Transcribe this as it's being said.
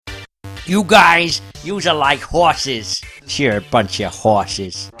You guys, yous are like horses. You're a bunch of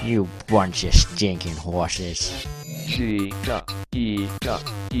horses. You bunch of stinking horses. G duck E duck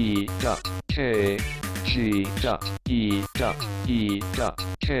E duck K G duck E duck E duck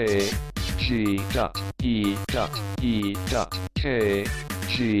K G duck E duck E duck K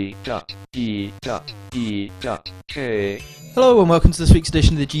G duck E duck E duck K. Hello and welcome to this week's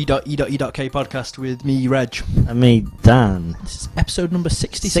edition of the G.E.E.K podcast with me, Reg. And me, Dan. This is episode number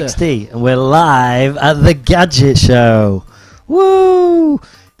 60, 60, and we're live at the Gadget Show. Woo!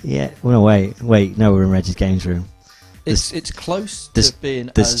 Yeah, well, no, wait, no, we're in Reg's games room. It's close There's to being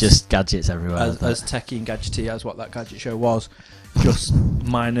There's just gadgets everywhere. as techie and gadgety as what that gadget show was, just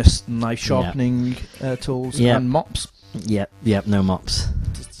minus knife sharpening tools and mops. Yep, no mops.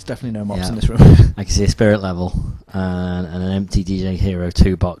 There's definitely no mops Yeah. in this room. I can see a spirit level and an empty DJ Hero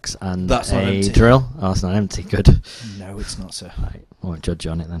 2 box and That's not a empty. drill. Oh, it's not empty. Good. No, it's not, sir. Right, I won't judge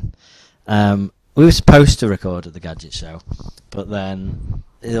you on it then. We were supposed to record at the Gadget Show, but then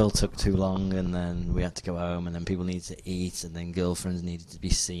it all took too long, and then we had to go home, and then people needed to eat, and then girlfriends needed to be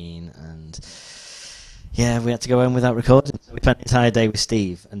seen, and yeah, we had to go home without recording. So we spent the entire day with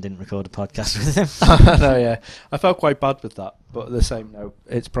Steve and didn't record a podcast with him. No, yeah. I felt quite bad with that, but at the same note,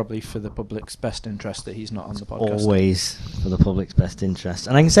 it's probably for the public's best interest that he's not on the podcast. Always for the public's best interest,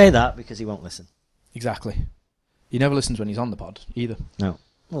 and I can say that because he won't listen. Exactly. He never listens when he's on the pod, either. No.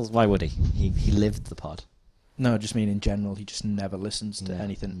 Well, why would he? He lived the pod. No, I just mean in general, he just never listens to No,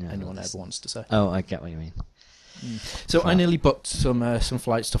 anything never anyone listens. ever wants to say. Oh, I get what you mean. So I nearly booked some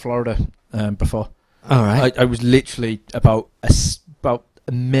flights to Florida before. All right. I was literally about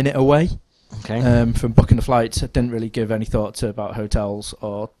a minute away Okay. from booking the flights. I didn't really give any thought to about hotels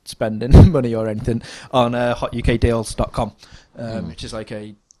or spending money or anything on hotukdeals.com, which is like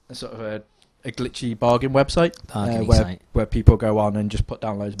a sort of a glitchy bargain website Bargaining site. where people go on and just put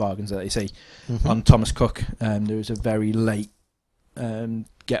down loads of bargains that they see. Mhm. On Thomas Cook, there was a very late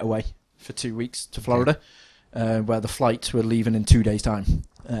getaway for 2 weeks to Florida, where the flights were leaving in 2 days' time.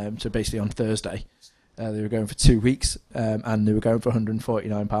 So basically on Thursday, they were going for 2 weeks, and they were going for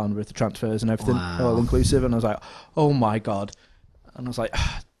 £149 worth of transfers and everything, Wow. all inclusive. And I was like, oh my God. And I was like,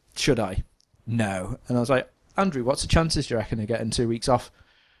 should I? No. And I was like, Andrew, what's the chances do you reckon of getting 2 weeks off?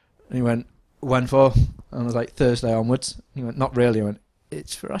 And he went, when for? And I was like, Thursday onwards. And he went, not really. I went,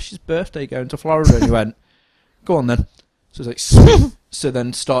 it's for Ash's birthday going to Florida. And he went, go on then. So I was like, sweet. So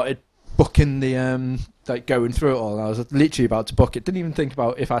then started booking the, like going through it all. And I was literally about to book it. Didn't even think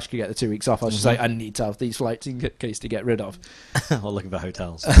about if Ash could get the 2 weeks off. I was just like, I need to have these flights in case to get rid of. Or looking for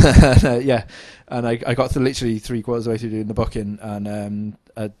hotels. Yeah. And I got to literally 3/4 of the way through doing the booking. And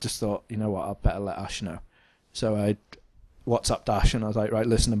I just thought, you know what, I'd better let Ash know. So I WhatsApped Ash and I was like, right,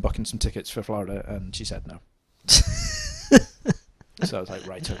 listen, I'm booking some tickets for Florida. And she said no. So I was like,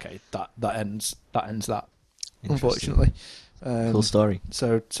 right, okay, that ends that, unfortunately. Cool story.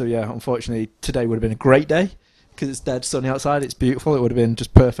 So yeah, unfortunately, today would have been a great day because it's dead sunny outside. It's beautiful. It would have been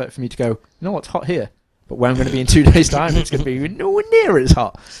just perfect for me to go, you know what, it's hot here. But when I'm going to be in 2 days' time, it's going to be nowhere near as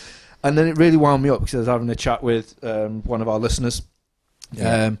hot. And then it really wound me up because I was having a chat with one of our listeners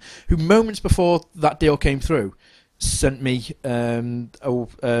who moments before that deal came through sent me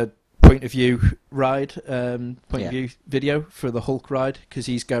a point of view ride, point of view video for the Hulk ride because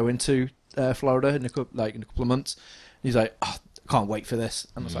he's going to Florida in a couple of months. He's like, oh, I can't wait for this.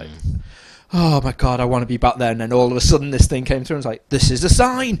 And I was like, oh my God, I want to be back there. And then all of a sudden this thing came through and I was like, this is a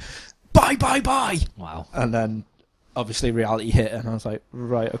sign. Bye. Wow. And then obviously reality hit and I was like,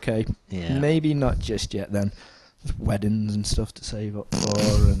 right, okay, maybe not just yet then. There's weddings and stuff to save up for.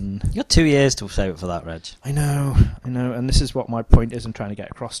 And You got 2 years to save up for that, Reg. I know. And this is what my point is I'm trying to get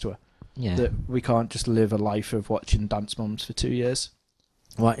across to her. Yeah. That we can't just live a life of watching Dance Moms for 2 years.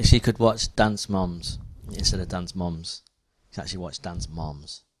 What if she could watch Dance Moms instead of Dance Moms? She could actually watch Dance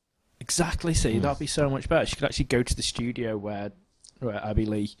Moms. Exactly, see, that'd be so much better. She could actually go to the studio where Abby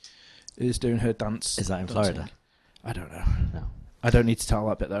Lee is doing her dance. Is that in dancing. Florida? I don't know. No. I don't need to tell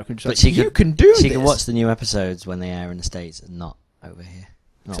that bit though. I can just But like, she you can do She this. can watch the new episodes when they air in the States and not over here.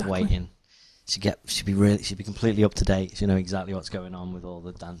 Not Exactly. waiting. She'd be completely up to date. She'd know exactly what's going on with all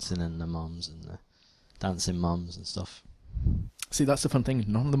the dancing and the moms and the dancing moms and stuff. See, that's the fun thing.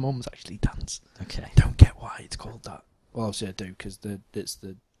 None of the mums actually dance. Okay. I don't get why it's called that. Well, obviously I do because it's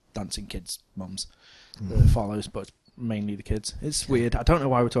the dancing kids mums that follows, but it's mainly the kids. It's weird. I don't know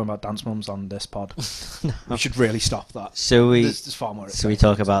why we're talking about dance mums on this pod. We should really stop that. Shall we? There's far more. Shall we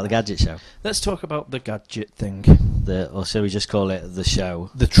talk about the Gadget Show? Let's talk about the gadget thing. Or shall we just call it the show?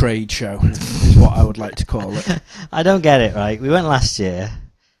 The trade show is what I would like to call it. I don't get it, right? We went last year,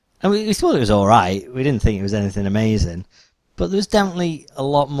 and we thought it was all right. We didn't think it was anything amazing, but there was definitely a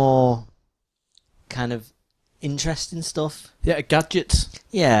lot more kind of interesting stuff. Yeah, gadgets.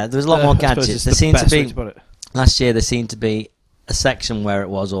 Yeah, there was a lot more I suppose gadgets. it's There the seemed to best way be put it. last year. There seemed to be a section where it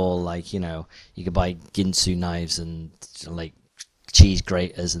was all like, you could buy Ginsu knives and like cheese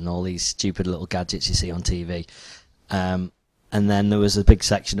graters and all these stupid little gadgets you see on TV. And then there was a big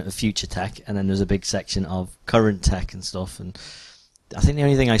section of future tech, and then there was a big section of current tech and stuff. And I think the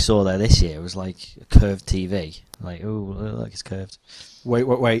only thing I saw there this year was like a curved TV. Like, oh, look, it's curved. Wait.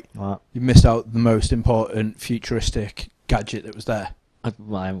 What? You missed out the most important futuristic gadget that was there. I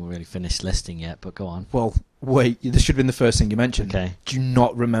haven't really finished listing yet, but go on. Well, wait, this should have been the first thing you mentioned. Okay. Do you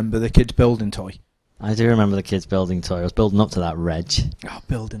not remember the kids' building toy? I do remember the kids building toy. I was building up to that Reg. Oh,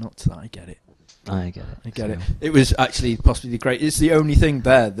 building up to that, I get it. I get it. It was actually possibly the great. It's the only thing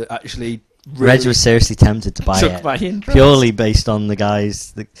there that actually really Reg was seriously tempted to buy took it. my interest. Purely based on the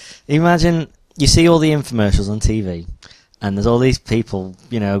guys. Imagine you see all the infomercials on TV, and there's all these people,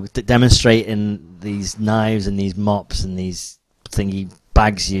 demonstrating these knives and these mops and these thingy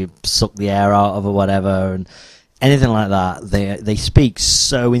bags you suck the air out of or whatever, and anything like that. They speak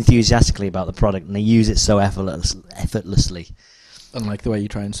so enthusiastically about the product, and they use it so effortlessly. Unlike the way you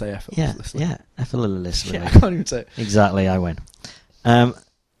try and say effortlessly. Yeah, effortlessly. Yeah, I can't even say it. Exactly, I win. And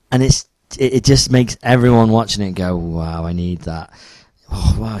it just makes everyone watching it go, wow, I need that.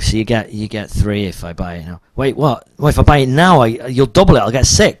 Oh wow! So you get 3 if I buy it now. Wait, what? Well, if I buy it now, you'll double it. I'll get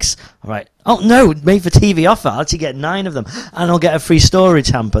 6. All right. Oh no! Made for TV offer. I'll actually get 9 of them, and I'll get a free storage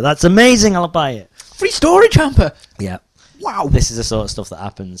hamper. That's amazing. I'll buy it. Free storage hamper. Yeah. Wow. This is the sort of stuff that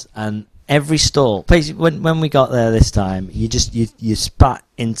happens, and every stall. Basically, when we got there this time, you spat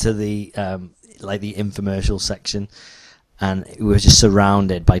into the the infomercial section. And we were just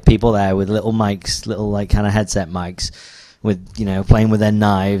surrounded by people there with little mics, little kind of headset mics, with playing with their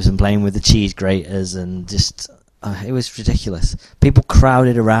knives and playing with the cheese graters, and just it was ridiculous. People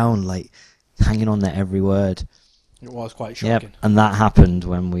crowded around, hanging on their every word. It was quite Yep, shocking. and that happened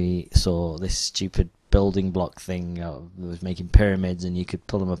when we saw this stupid building block thing that was making pyramids, and you could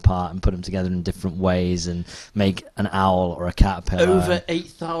pull them apart and put them together in different ways and make an owl or a caterpillar. Over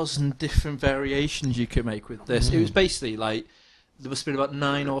 8,000 different variations you could make with this. It was basically there must have been about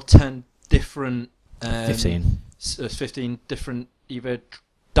 9 or 10 different 15. 15 different either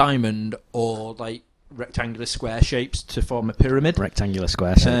diamond or rectangular square shapes to form a pyramid. Rectangular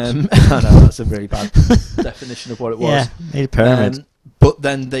square shapes. I know that's a very bad definition of what it was. Yeah, made a pyramid. But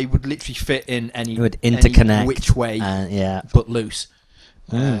then they would literally fit in any, It would interconnect. any which way, Yeah. but loose.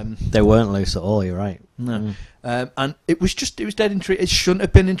 They weren't loose at all, you're right. No. And it was dead intriguing. It shouldn't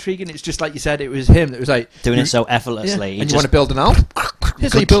have been intriguing. It's just like you said, it was him that was Doing it so effortlessly. Yeah. And you want to build an owl?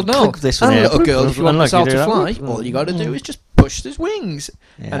 Here's how you build an owl. This And one a here. little girl, if you want And this look, owl you to do fly, that. all you got to do is just push his wings.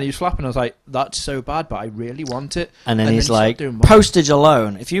 Yeah. And he was flapping. I was like, that's so bad, but I really want it. And then he's he started like, doing more. postage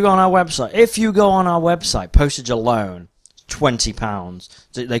alone. If you go on our website, postage alone,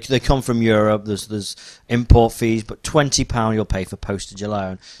 £20. They come from Europe. There's import fees, but £20 you'll pay for postage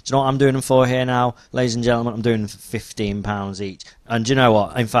alone. Do you know what I'm doing them for here now, ladies and gentlemen? I'm doing them for £15 each. And do you know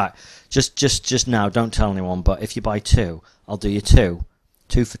what? In fact, just now, don't tell anyone. But if you buy 2, I'll do you 2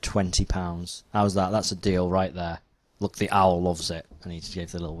 for £20. How's that? That's a deal right there. Look, the owl loves it, and he just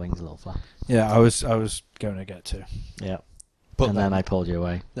gave the little wings a little flap. Yeah, I was going to get to. Yeah. But And then I pulled you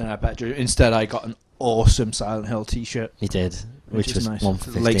away. Then I bet you. Instead, I got an awesome Silent Hill T-shirt, You did, which is was nice. 1 for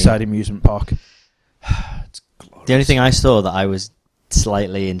 15. Lakeside Amusement Park. It's glorious. The only thing I saw that I was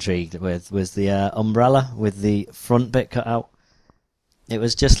slightly intrigued with was the umbrella with the front bit cut out. It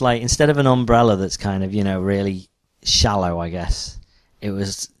was just instead of an umbrella that's kind of really shallow, I guess, it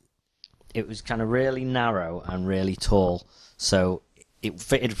was kind of really narrow and really tall, so it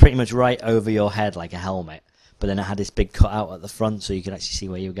fitted pretty much right over your head like a helmet. But then it had this big cut out at the front, so you could actually see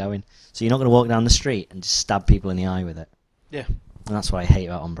where you were going. So you're not going to walk down the street and just stab people in the eye with it. Yeah. And that's what I hate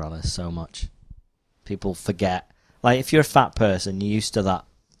about umbrellas so much. People forget. If you're a fat person, you're used to that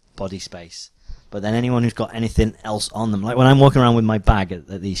body space. But then anyone who's got anything else on them, like when I'm walking around with my bag at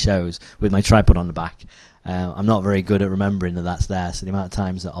these shows, with my tripod on the back, I'm not very good at remembering that that's there, so the amount of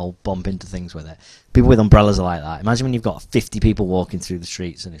times that I'll bump into things with it. People with umbrellas are like that. Imagine when you've got 50 people walking through the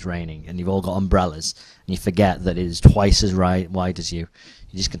streets and it's raining, and you've all got umbrellas, and you forget that it is twice as wide as you.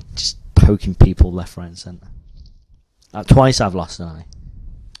 You're just poking people left, right, and centre. Twice I've lost an eye.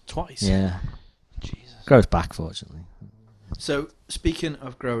 Twice? Yeah. Jesus. Grows back, fortunately. So, speaking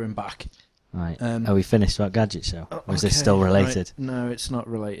of growing back... Right. Are we finished about Gadget Show? Or is this okay, still related? right. No, it's not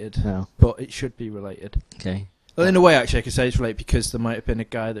related. No. But it should be related. Okay. Well, in a way, actually, I could say it's related because there might have been a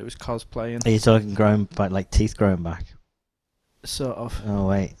guy that was cosplaying. Are you talking growing back, teeth growing back? Sort of. Oh,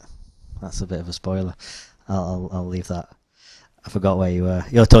 wait. That's a bit of a spoiler. I'll leave that. I forgot where you were.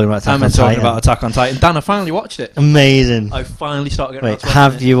 You're talking about Attack I'm on talking Titan. about Attack on Titan. Dan, I finally watched it. Amazing. I finally started getting around Wait, to watching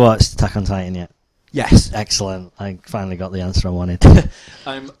have it. you watched Attack on Titan yet? Yes. Excellent. I finally got the answer I wanted.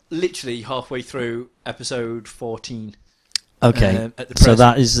 I'm literally halfway through episode 14. Okay, at the so present.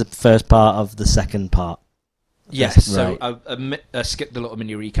 that is the first part of the second part. Yes, so Right. I skipped the little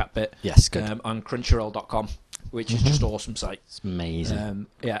mini recap bit Yes, good. on Crunchyroll.com, which is just awesome site. It's amazing.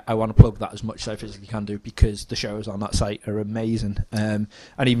 Yeah, I want to plug that as much as I physically can do because the shows on that site are amazing. And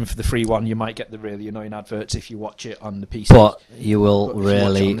even for the free one, you might get the really annoying adverts if you watch it on the PC. But you will But if you watch it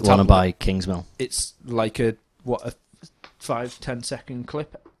really on the want to tablet- buy Kingsmill. It's like a 5-10 second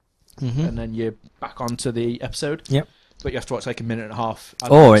clip, Mm-hmm. and then you're back onto the episode. Yep. But you have to watch like a minute and a half.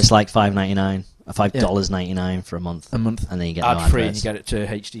 Or it's like $5.99, $5.99 for a month, a month. and then you get no Ad free, and adverts. you get it to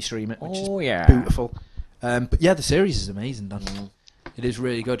HD stream it, which is yeah. beautiful. But yeah, the series is amazing, Dan. It is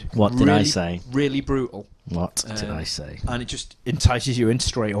really good. What did I Really- say? Really brutal, What did Um, I say? and it just entices you in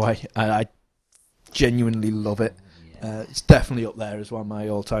straight away. I genuinely love it. It's definitely up there as one of my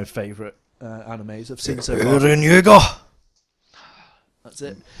all-time favourite animes I've seen so far. Eren Yeager. That's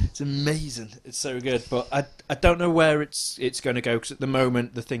it. It's amazing. It's so good. But I don't know where it's going to go because at the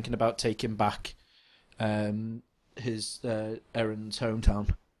moment they're thinking about taking back his Eren's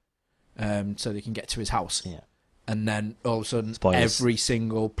hometown, so they can get to his house. Yeah. And then all of a sudden, Spoilers. every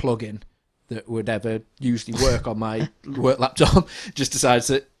single plugin that would ever usually work on my work laptop just decides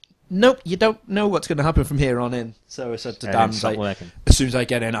that nope, you don't know what's going to happen from here on in. So I said to Dan, Stop like, working. as soon as I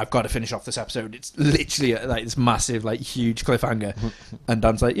get in, I've got to finish off this episode. It's literally like this massive, like huge cliffhanger. And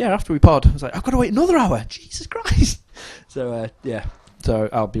Dan's like, yeah, after we pod. I was like, I've got to wait another hour. Jesus Christ. So yeah, so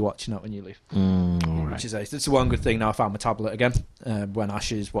I'll be watching that when you leave. All Which right. is ace. It's the one good thing now. I found my tablet again. When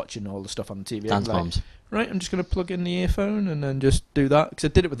Ash is watching all the stuff on the TV, I'm Dance like, bombs. right, I'm just going to plug in the earphone and then just do that because I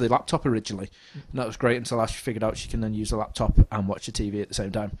did it with the laptop originally, and that was great until Ash figured out she can then use the laptop and watch the TV at the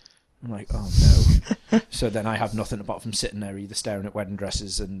same time. I'm like, oh no. So then I have nothing apart from sitting there either staring at wedding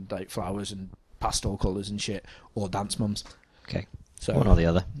dresses and like flowers and pastel colours and shit, or dance mums. Okay. So One or the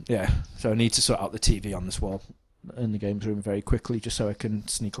other. yeah, so I need to sort out the TV on this wall in the games room very quickly just so I can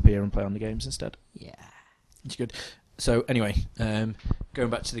sneak up here and play on the games instead. Yeah. It's good. So anyway, going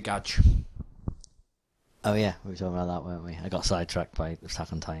back to the Gadge. Oh yeah, we were talking about that, weren't we? I got sidetracked by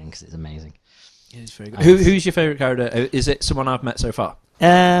Attack on Titan because it's amazing. It's very good. Who's your favourite character? Is it someone I've met so far?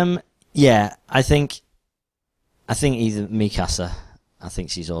 Yeah, I think either Mikasa. I think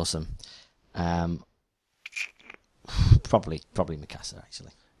she's awesome. Probably Mikasa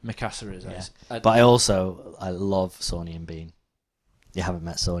actually. Mikasa is. Yeah. Ace. But I love Sonny and Bean. You haven't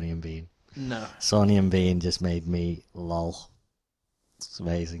met Sonny and Bean. No. Sonny and Bean just made me lol. It's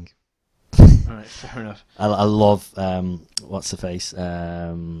amazing. Alright, fair enough. I love what's her face?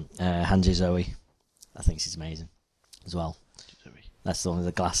 Hanji Zoe. I think she's amazing as well. That's the one with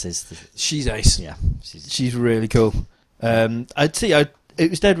the glasses. She's ace. Yeah, She's really cool. I'd say it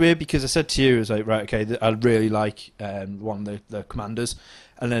was dead weird because I said to you, I was like, right, okay, I really like one of the commanders,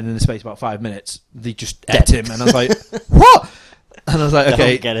 and then in the space of about 5 minutes, they just ate him, and I was like, what? And I was like,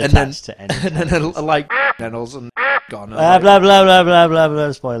 okay, Don't get and then attached to any. and then like then all of a sudden gone. Blah blah blah blah blah blah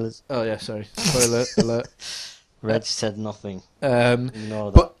blah. Spoilers. Oh yeah, sorry, spoiler alert. Reg said nothing. But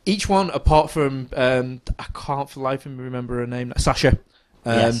Ignore that. each one, apart from I can't for the life of me remember her name, Sasha.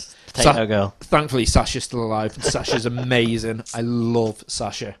 Yes, Potato Girl. Thankfully, Sasha's still alive. Sasha's amazing. I love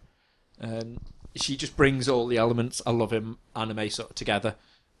Sasha. She just brings all the elements I love in anime sort of together.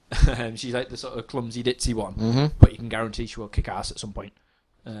 She's like the sort of clumsy ditzy one, Mm-hmm. but you can guarantee she will kick ass at some point.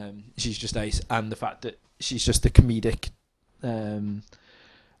 She's just ace, and the fact that she's just the comedic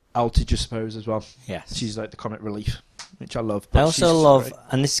outage, I suppose, as well. Yes. She's like the comic relief, which I love. I but also she's love, great.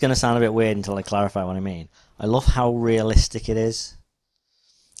 and this is going to sound a bit weird until I clarify what I mean. I love how realistic it is.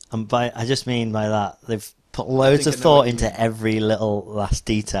 And I just mean by that, they've put loads think of I know thought what you into mean. every little last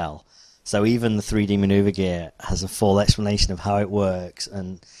detail. So even the 3D maneuver gear has a full explanation of how it works,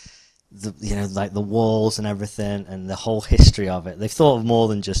 and like the walls and everything, and the whole history of it. They've thought of more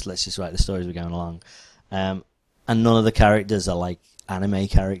than just let's just write the stories we're going along. And none of the characters are like anime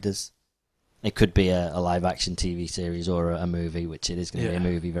characters. It could be a live action TV series or a movie, which it is going to be a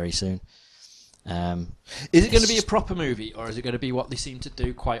movie very soon. Is it going to be a proper movie, or is it going to be what they seem to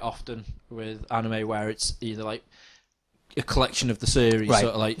do quite often with anime, where it's either like a collection of the series, Right.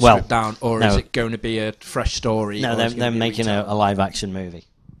 sort of like Well, stripped down, or no. is it going to be a fresh story? No, or is it they're gonna be making a retell? live action movie.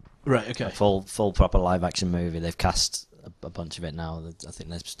 Right. Okay. A full proper live action movie. They've cast a bunch of it now. I think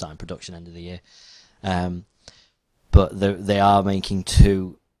they're starting production end of the year. But they are making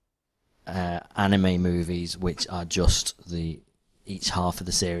two anime movies, which are just each half of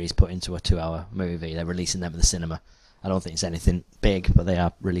the series put into a 2-hour movie. They're releasing them at the cinema, I don't think it's anything big, but they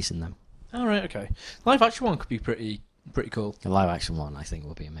are releasing them. All right, okay. Live action one could be pretty cool. The live action one, I think,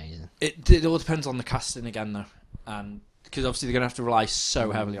 will be amazing. It all depends on the casting again, though, and because obviously they're going to have to rely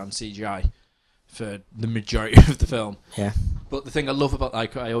so heavily on CGI for the majority of the film. Yeah. But the thing I love about,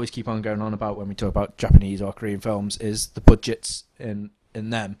 like, I always keep on going on about when we talk about Japanese or Korean films, is the budgets in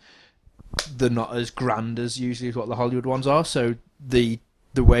them. They're not as grand as usually what the Hollywood ones are. So the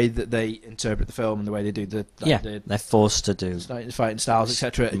way that they interpret the film and the way they do the they're forced to do fighting styles,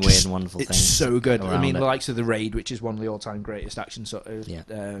 etc. weird and wonderful it's things. so good. I mean, it. the likes of The Raid, which is one of the all-time greatest action sort of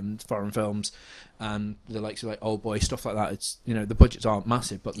foreign films, and the likes of like Old Boy, stuff like that. It's, you know, the budgets aren't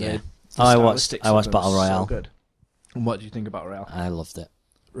massive, but I watched Battle Royale. So good. And what do you think about Royale? I loved it.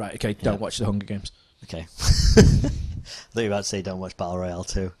 Right, okay, don't watch the Hunger Games. Okay. I thought you were about to say don't watch Battle Royale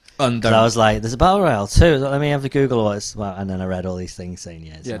 2. And I was like, there's a Battle Royale 2. Let me have a Google what it's about. And then I read all these things saying,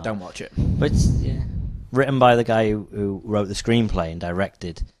 it's not. don't watch it. But it's written by the guy who wrote the screenplay and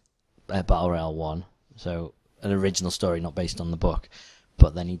directed Battle Royale 1. So an original story, not based on the book.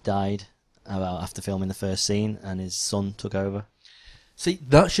 But then he died after filming the first scene, and his son took over. See,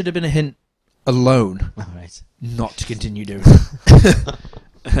 that should have been a hint alone, All right. not to continue doing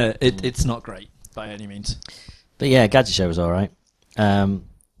it. It's not great by any means. But yeah, Gadget Show was all right.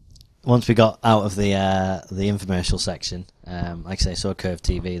 Once we got out of the infomercial section, like I say, I saw Curved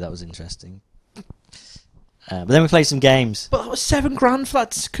TV. That was interesting. But then we played some games. But that was $7,000 for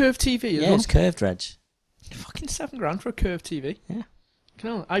that curved TV. Yeah, it's curved, Reg. Fucking $7,000 for a curved TV. Yeah.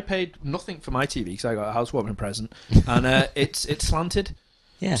 I paid nothing for my TV because I got a housewarming present, and it's slanted.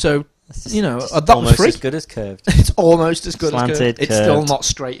 Yeah. So That's you know it's that was almost free. as good as curved. It's almost as good Slanted, as curved. It's curved. still not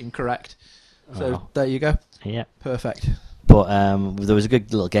straight and correct. So Oh. there you go. Yeah. Perfect. But there was a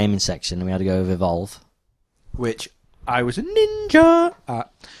good little gaming section, and we had to go with Evolve. Which I was a ninja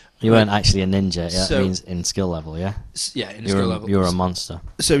at. You weren't actually a ninja. Yeah, So- that means in skill level, yeah? Yeah, in You're skill a, level. you're a monster.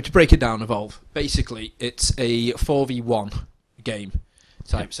 So to break it down, Evolve. Basically, it's a 4v1 game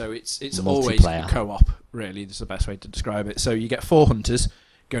type. Yep. So it's always Multiplayer. co-op. Really, this is the best way to describe it. So you get 4 hunters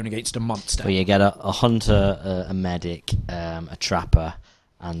going against a monster. Well, you get a hunter, a medic, a trapper,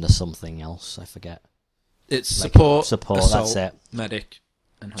 and a something else. I forget. It's Like support, that's assault, it. medic,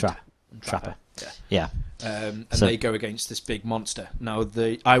 and hunter. Trapper. Yeah. Yeah. And So- they go against this big monster. Now,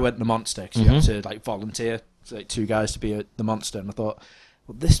 I went the monster because you Mhm. have to like volunteer, so, like 2 guys to be the monster, and I thought,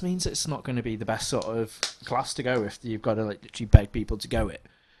 well, this means it's not going to be the best sort of class to go if you've got to like literally beg people to go it.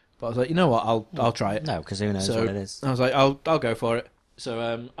 But I was like, you know what, I'll try it. No, because who knows So- what it is. I was like, I'll go for it.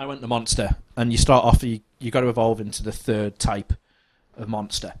 So I went the monster, and you start off. You got to evolve into the 3rd type of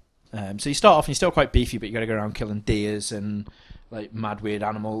monster. So you start off, and you're still quite beefy, but you got to go around killing deers and like mad weird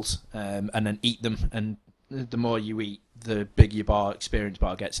animals, and then eat them. And the more you eat, the bigger your experience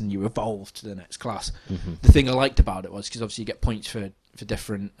bar gets, and you evolve to the next class. Mhm. The thing I liked about it was because obviously you get points for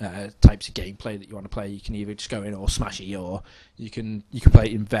different types of gameplay that you want to play. You can either just go in all smashy, or you can play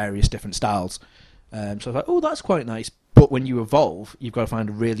it in various different styles. So I was like, oh, that's quite nice. But when you evolve, you've got to find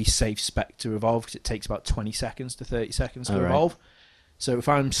a really safe spec to evolve because it takes about 20 seconds to 30 seconds to Oh, right. evolve. So if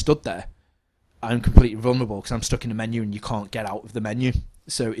I'm stood there, I'm completely vulnerable because I'm stuck in the menu and you can't get out of the menu.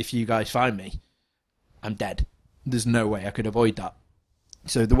 So if you guys find me, I'm dead. There's no way I could avoid that.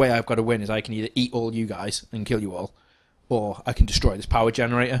 So the way I've got to win is I can either eat all you guys and kill you all, or I can destroy this power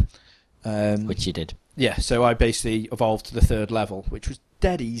generator. Which you did. Yeah, so I basically evolved to the 3rd level, which was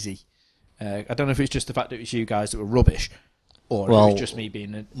dead easy. I don't know if it's just the fact that it was you guys that were rubbish, or if it was just me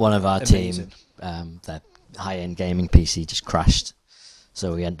being One of our amazing. team, their high-end gaming PC just crashed.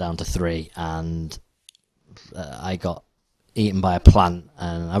 So we went down to 3, and I got eaten by a plant,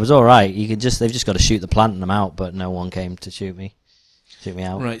 and I was all right. They've just got to shoot the plant and I'm out, but no one came to shoot me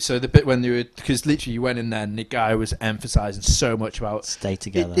out. Right, so the bit when you were, because literally you went in there and the guy was emphasising so much about Stay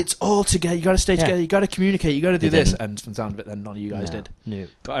together. it's all together, you got to stay Yeah. together, you got to communicate, you got to do They this, didn't. and from the sound of it then none of you guys did. No.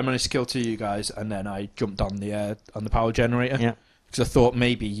 But I managed to kill 2 of you guys, and then I jumped on the power generator, Yeah. because I thought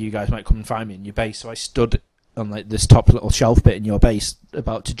maybe you guys might come and find me in your base, so I stood on like this top little shelf bit in your base,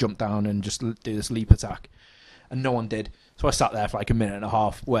 about to jump down and just do this leap attack, and no one did. So I sat there for like a minute and a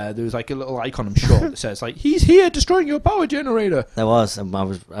half, where there was like a little icon I'm sure that says like, he's here destroying your power generator. There was, and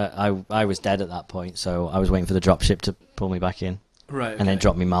I was dead at that point, so I was waiting for the dropship to pull me back in, Right. and then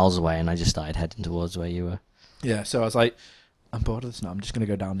dropped me miles away, and I just started heading towards where you were. Yeah, so I was like, I'm bored of this now, I'm just going to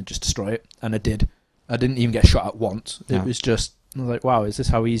go down and just destroy it. And I did. I didn't even get shot at once. It No. was just, I was like, wow, is this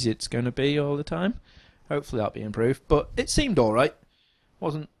how easy it's going to be all the time? Hopefully that'll be improved. But it seemed alright.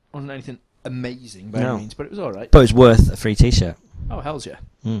 Wasn't anything amazing by No. any means, but it was alright. But it's worth a free T-shirt. Oh, hell's yeah.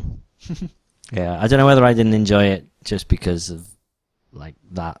 Yeah, I don't know whether I didn't enjoy it just because of like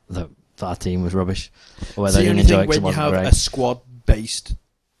the our team was rubbish, or It's whether I the didn't only enjoy thing it 'cause it when you wasn't have great. a squad-based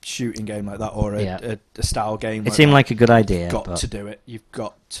shooting game like that, or a style game. It seemed like a good idea. You've got but, to do it. You've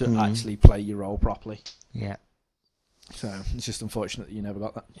got to Mm. actually play your role properly. yeah. So it's just unfortunate that you never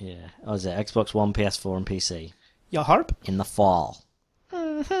got that. Yeah. What was it? Xbox One, PS4, and PC Yeah, Harp. in the fall.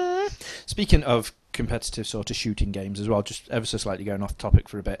 Speaking of competitive sort of shooting games as well, just ever so slightly going off topic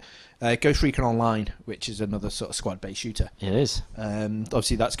for a bit, Ghost Recon Online, which is another sort of squad-based shooter. It is.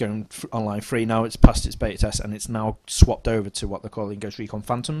 Obviously, that's going online free now. It's passed its beta test, and it's now swapped over to what they're calling Ghost Recon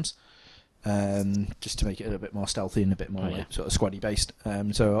Phantoms, just to make it a bit more stealthy and a bit more sort of squaddy based.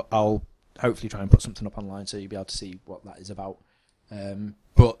 So I'll hopefully try and put something up online so you'll be able to see what that is about.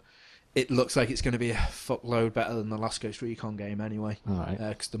 But it looks like it's going to be a fuckload better than the last Ghost Recon game anyway. All right.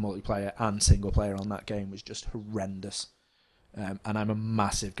 Because the multiplayer and single player on that game was just horrendous. And I'm a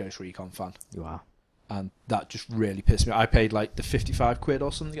massive Ghost Recon fan. You are. And that just really pissed me off. I paid like the 55 quid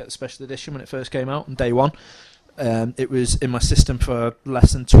or something to get the special edition when it first came out on day one. It was in my system for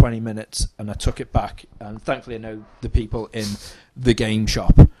less than 20 minutes, and I took it back. And thankfully I know the people in the game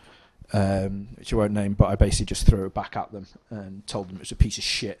shop, which I won't name, but I basically just threw it back at them and told them it was a piece of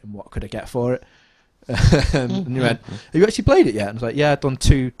shit and what could I get for it. And he went, have you actually played it yet? And I was like, yeah, I've done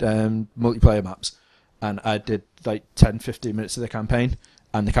 2 multiplayer maps, and I did like 10-15 minutes of the campaign,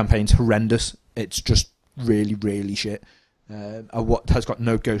 and the campaign's horrendous. It's just really, really shit. What has got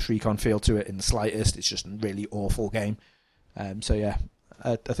no Ghost Recon feel to it in the slightest. It's just a really awful game. So yeah,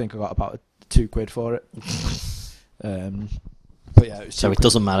 I think I got about 2 quid for it. But yeah, it was So it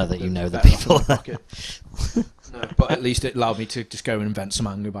doesn't matter that you know the better off people. in my pocket. No, but at least it allowed me to just go and invent some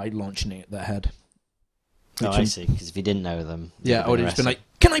anger by launching it at their head. Oh, Which I in- see. Because if you didn't know them, Yeah, I you'd would have have just been arrested.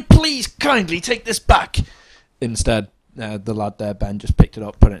 like, "Can I please kindly take this back?" Instead, the lad there, Ben, just picked it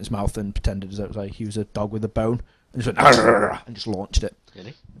up, put it in his mouth, and pretended as though it was like he was a dog with a bone, and just went "Arrgh," and just launched it.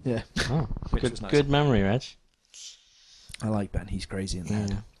 Really? Yeah, Oh, which good, was nice. good memory, Reg. I like Ben. He's crazy in the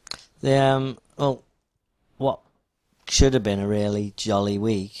head. The well, what should have been a really jolly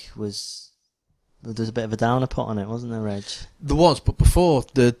week was there's a bit of a downer put on it, wasn't there, Reg? There was, but before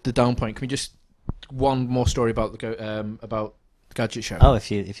the down point, can we just one more story about the Gadget Show? Oh,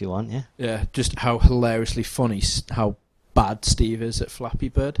 if you want, yeah. Yeah, just how hilariously funny how bad Steve is at Flappy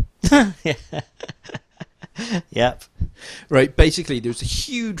Bird. Yeah. Yep. Right, basically there was a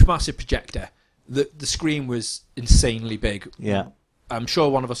huge, massive projector. The screen was insanely big. Yeah. I'm sure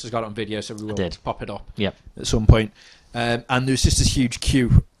one of us has got it on video, so we will did. pop it up Yep. at some point. And there was just this huge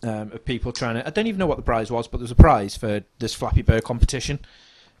queue of people trying to... I don't even know what the prize was, but there was a prize for this Flappy Bird competition.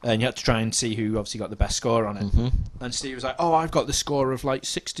 And you had to try and see who obviously got the best score on it. Mm-hmm. And Steve was like, "Oh, I've got the score of like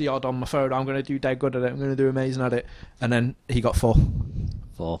 60 odd on my phone. I'm going to do dead good at it. I'm going to do amazing at it." And then he got 4.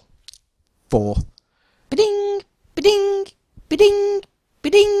 4. 4. Ba-ding, ba-ding, ba-ding,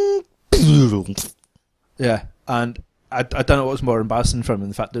 ba-ding. Yeah, and I don't know what was more embarrassing from him.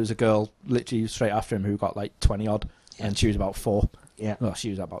 The fact there was a girl literally straight after him who got like 20 odd, Yeah. and she was about 4. Yeah. Well,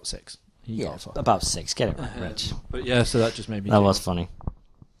 she was about 6. He Yeah. got 4. About 6. Get it right, Reg. But yeah, so that just made me. That giggle. was funny.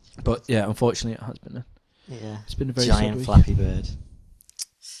 But yeah, unfortunately, it has been. Yeah. It's been a very sad Giant week. Flappy Bird.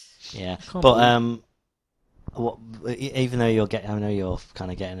 Yeah. Can't But what, even though I know you're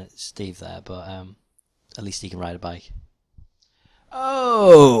kind of getting at Steve there, but at least he can ride a bike.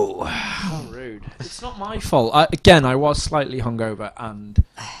 Oh, how rude! It's not my fault. I was slightly hungover, and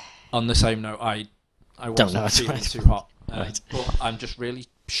on the same note, I Don't know wasn't how to feeling ride a too hot. Right. But I'm just really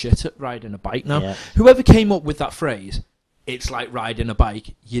shit at riding a bike now. Yeah. Whoever came up with that phrase, "It's like riding a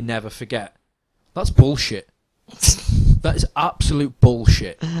bike, you never forget," that's bullshit. That is absolute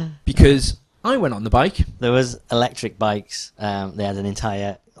bullshit. Because I went on the bike. There was electric bikes. They had an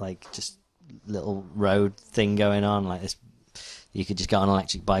entire just little road thing going on like this. You could just get on an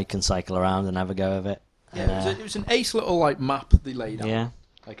electric bike and cycle around and have a go of it. Yeah, it was an ace little map they laid out, Yeah.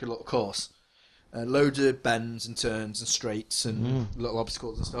 like a little course. Loads of bends and turns and straights and little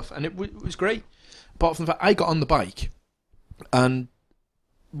obstacles and stuff, and it was great. Apart from the fact I got on the bike, and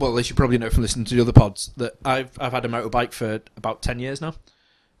well, as you probably know from listening to the other pods, that I've had a motorbike for about 10 years now.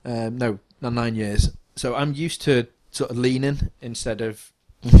 No, not 9 years. So I'm used to sort of leaning instead of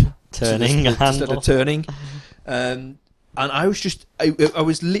Turning a instead handle. of turning. And I was just, I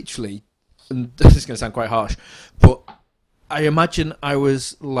was literally, and this is going to sound quite harsh, but I imagine I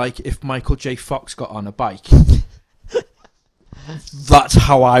was like if Michael J. Fox got on a bike. That's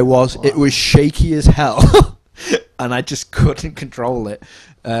how I was. Wow. It was shaky as hell. And I just couldn't control it.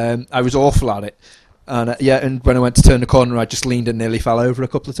 I was awful at it. And and when I went to turn the corner, I just leaned and nearly fell over a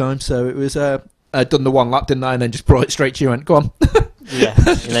couple of times. So it was, I'd done the one lap, didn't I? And then just brought it straight to you and went, "Go on." Yeah,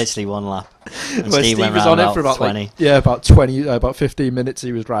 literally one lap. And Where Steve went was round on it for about 20. about 20, about 15 minutes.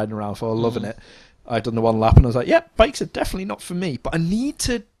 He was riding around for, loving it. I'd done the one lap, and I was like, "Yeah, bikes are definitely not for me." But I need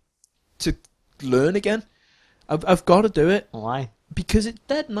to learn again. I've got to do it Why? because it's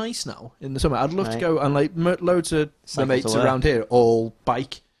dead nice now in the summer. I'd love to Right. go, and like loads of my Cycle mates to work. around here all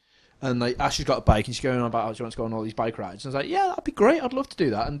bike. And like Ashley's got a bike, and she's going on about how she wants to go on all these bike rides. And I was like, "Yeah, that'd be great. I'd love to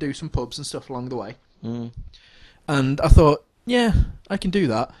do that and do some pubs and stuff along the way." Mm. And I thought, yeah, I can do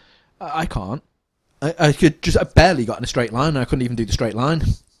that. I can't. I barely got in a straight line. I couldn't even do the straight line.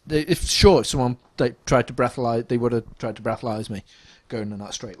 If someone tried to breathalyze, they would have tried to breathalyze me going in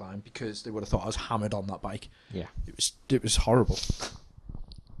that straight line because they would have thought I was hammered on that bike. Yeah. It was horrible.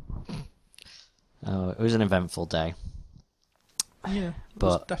 Oh, it was an eventful day. Yeah,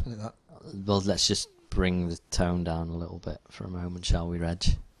 But- definitely that. Well, let's just bring the tone down a little bit for a moment, shall we, Reg?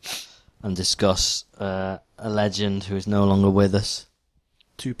 And discuss a legend who is no longer with us.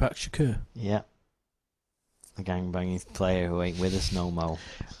 Tupac Shakur. Yeah. A gangbanging player who ain't with us no more.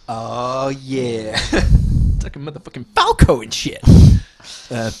 Oh yeah, it's like a motherfucking Falco and shit.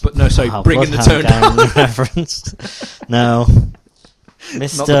 But no, sorry, Wow, bringing the Bloodhound tone down. Gang reference. No. Not the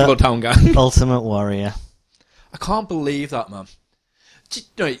Mr. Bloodhound Gang. Ultimate Warrior. I can't believe that, man.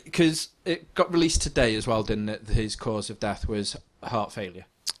 Right, because it got released today as well, didn't it? His cause of death was heart failure.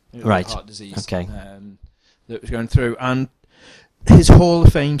 It was Right. Heart disease. Okay. That was going through. And his Hall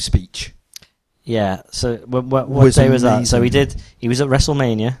of Fame speech. Yeah, so what Was day was that? So amazing. he was at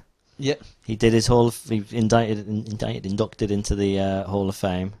WrestleMania. Yeah. He did his inducted into the Hall of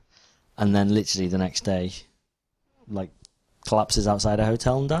Fame, and then literally the next day, like, collapses outside a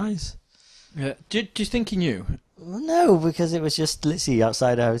hotel and dies. Yeah. Do you think he knew? Well, no, because it was just literally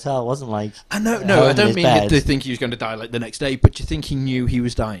outside a hotel. It wasn't like I know. home No, I in don't his mean bed. to think he was going to die like the next day, but do you think he knew he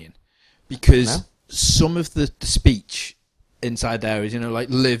was dying? Because No. some of the speech inside there is, like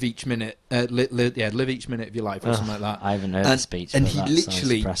live each minute, live each minute of your life or Ugh, something like that. I haven't heard the And- speech, and but he that sounds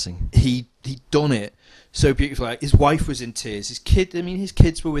literally- depressing. He done it so beautifully. Like, his wife was in tears. His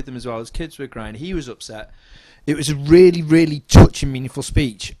kids were with him as well. His kids were crying. He was upset. It was a really, really touching, meaningful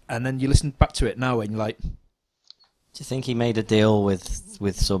speech. And then you listen back to it now, and you're like, Do you think he made a deal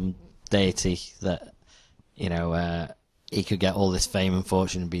with some deity that he could get all this fame and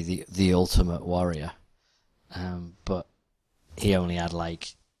fortune and be the ultimate warrior? But he only had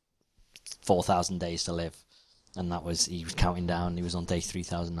like 4,000 days to live, and he was counting down. He was on day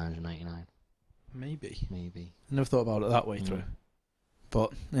 3,999. maybe. Maybe. I never thought about it that way Mm. through.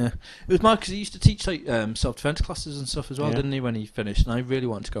 But yeah, it was mad because he used to teach like self-defense classes and stuff as well, Yeah. didn't he? When he finished, and I really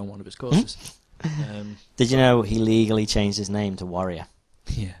wanted to go on one of his courses. Did you know he legally changed his name to Warrior?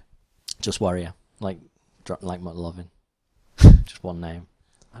 Yeah, Just Warrior, like McLovin. Just one name.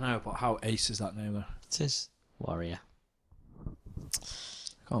 I know, but how ace is that name though? It is Warrior.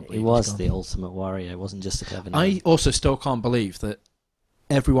 I can't He believe was he's the gone. ultimate warrior. It wasn't just a clever name. I also still can't believe that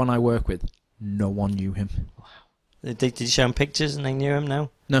everyone I work with, no one knew him. Did you show him pictures and they knew him? No.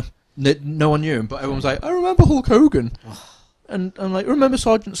 No one knew him, but everyone was like, "I remember Hulk Hogan," and I'm like, "Remember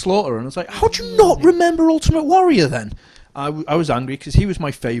Sergeant Slaughter?" And I was like, "How do you not remember Ultimate Warrior then?" I was angry because he was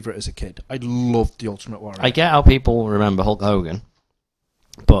my favourite as a kid. I loved the Ultimate Warrior. I get how people remember Hulk Hogan,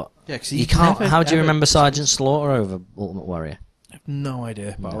 but Yeah, because you can't. How do you remember Sergeant Slaughter over Ultimate Warrior? I have no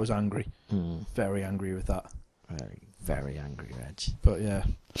idea, but I No. was angry, Hmm. very angry with that. Very, very angry, Reg. But yeah,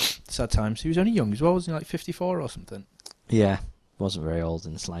 sad times. He was only young as well, wasn't he? Like 54 or something. Yeah, wasn't very old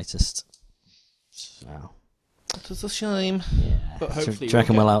in the slightest. So, That's a shame. yeah. But Do hopefully you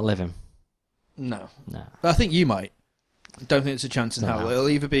reckon we'll we'll outlive him? No, No. but I think you might. Don't think it's a chance in No. hell. It'll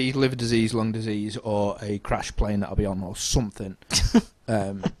either be liver disease, lung disease, or a crash plane that I'll be on, or something.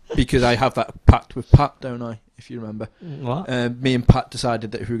 Because I have that pact with Pat, don't I? If you remember, What? me and Pat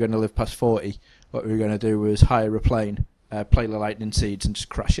decided that if we were going to live past 40, what we were going to do was hire a plane, play the lightning seeds, and just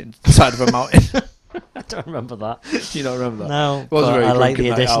crash it into the side of a mountain. I don't remember that. You don't remember that? No, Was but very I like drunken the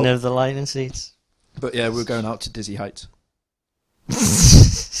night addition out. of the lightning seeds. But yeah, we were going out to Dizzy Heights.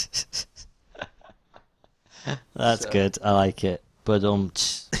 That's So- good. I like it. But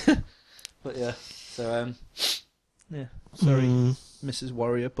But yeah, so yeah, sorry, Mrs.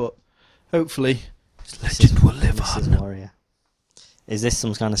 Warrior, but hopefully his legend will live Mrs. on. Warrior. Is this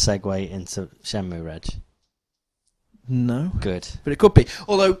some kind of segue into Shenmue, Reg? No, Good. but it could be.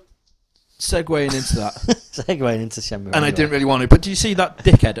 Although, segueing into that, Segueing into Shenmue. and I anyway. didn't really want to, but do you see that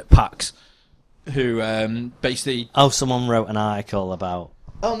dickhead at PAX who basically... Oh, someone wrote an article about.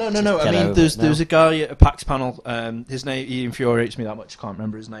 Oh, no. Just I get mean, over there's it now. a guy at a PAX panel. His name, he infuriates me that much. I can't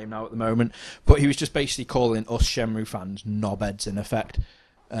remember his name now at the moment. But he was just basically calling us Shenmue fans knobheads, in effect.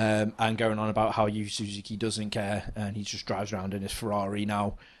 and going on about how Yu Suzuki doesn't care and he just drives around in his Ferrari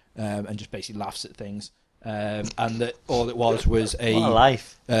now, and just basically laughs at things. And that all it was a What a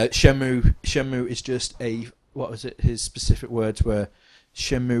life. Shenmue is just a, what was it? His specific words were,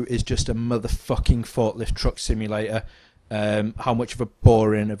 Shenmue is just a motherfucking forklift truck simulator. How much of a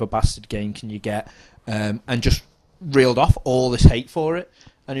boring of a bastard game can you get? And just reeled off all this hate for it.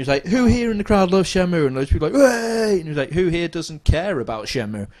 And he was like, who here in the crowd loves Shenmue? And loads of people were like, hey! And he was like, who here doesn't care about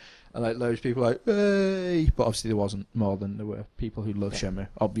Shenmue? And like loads of people were like, hey! But obviously there wasn't more than there were people who love Shenmue, You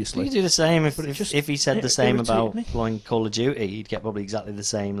obviously. could do the same But it just- if he said it the same irritated about me. blowing Call of Duty. You'd get probably exactly the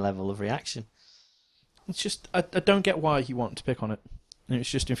same level of reaction. It's just, I don't get why he wanted to pick on it. And it's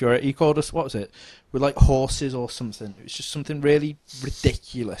just infuriating. He called us, what was it? We're like horses or something. It was just something really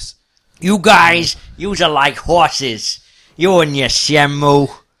ridiculous. You guys, yous are like horses. You and your Shenmue.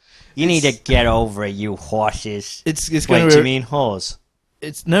 You need to get over it, you horses. It's Wait, going do you to mean whores?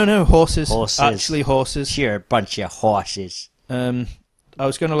 It's no horses. Horses. Actually horses. You're a bunch of horses. I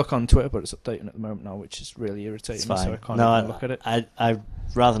was going to look on Twitter, but it's updating at the moment now, which is really irritating It's me, fine. so I can't No, even look at it. I'd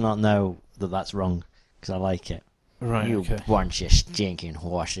rather not know that that's wrong, because I like it. Right, You okay. bunch of stinking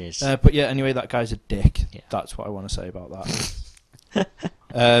horses. But yeah, anyway, that guy's a dick. Yeah. That's what I want to say about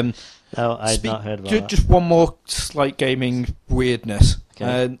that. No, I'd not heard about that. Just one more slight gaming weirdness.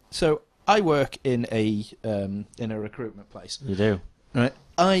 Okay. So I work in a recruitment place. You do? Right.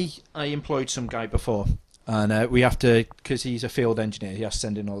 I employed some guy before, and we have to, because he's a field engineer, he has to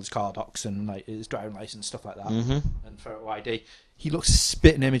send in all his car docs and like his driving license, stuff like that, Mm-hmm. and photo ID. He looks a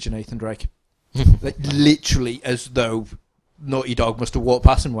spitting image of Nathan Drake, like literally as though Naughty Dog must have walked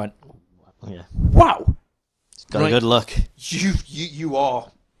past and went, Yeah. "Wow, It's got Right. a good look. you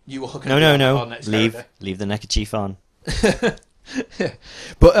are gonna be No. our next Leave character." the neckerchief on.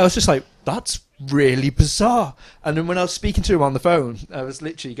 But I was just like, that's really bizarre. And then when I was speaking to him on the phone, I was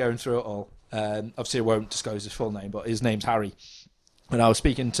literally going through it all. Obviously, I won't disclose his full name, but his name's Harry. And I was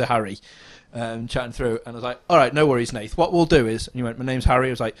speaking to Harry, chatting through, and I was like, all right, no worries, Nath. What we'll do is, and he went, my name's Harry.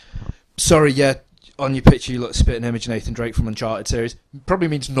 I was like, sorry, yeah, on your picture you look spitting image of Nathan Drake from Uncharted series. Probably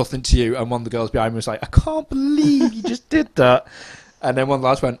means nothing to you. And one of the girls behind me was like, I can't believe you just did that. And then one of the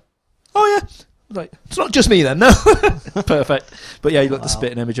lads went, oh yeah. I was like, it's not just me then, no. Perfect. But yeah, you look the Wow.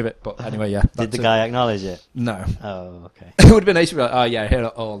 spitting image of it. But anyway, yeah. Did that's the it. guy acknowledge it? No. Oh, okay. It would have been nice to be like, oh yeah, I hear it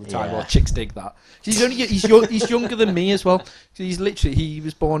all the time. Yeah. Or chicks dig that. He's younger than me as well. He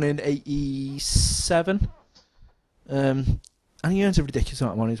was born in '87, and he earns a ridiculous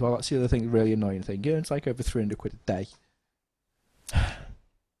amount of money as well. That's the other thing, really annoying thing. He earns like over £300 a day.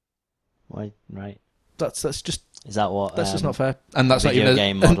 Why? Right. That's just Is that what? just not fair. And that's not video even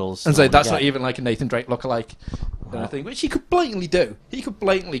game models. And so that's Yeah. not even like a Nathan Drake lookalike Wow. thing, which he could blatantly do. He could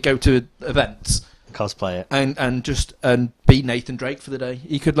blatantly go to events Cosplay it. and just be Nathan Drake for the day.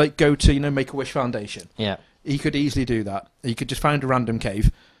 He could like go to Make-A-Wish Foundation. Yeah. He could easily do that. He could just find a random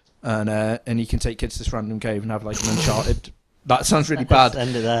cave, and he can take kids to this random cave and have like an Uncharted. That sounds really bad,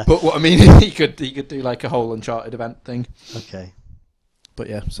 End it there. but what I mean, he could do like a whole Uncharted event thing. Okay. But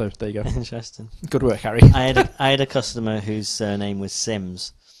yeah, so there you go. Interesting. Good work, Harry. I had a customer whose surname was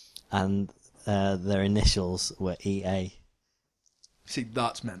Sims, and their initials were EA. See,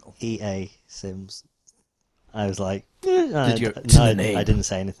 that's mental. EA Sims. I was like, Did you? It's in the name. I didn't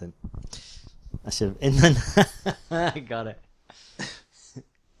say anything. I should have. In the I got it.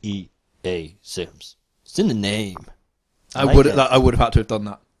 EA Sims. It's in the name. I like would it. I would have had to have done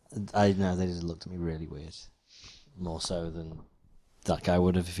that. I know they just looked at me really weird, more so than that guy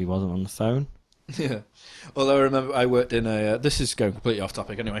would have if he wasn't on the phone. Yeah. Although I remember I worked in a. This is going completely off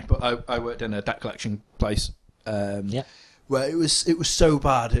topic anyway, but I worked in a debt collection place. Yeah. Where it was so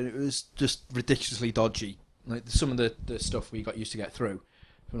bad and it was just ridiculously dodgy. Like some of the stuff we got used to get through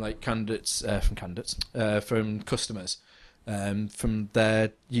from like from customers, from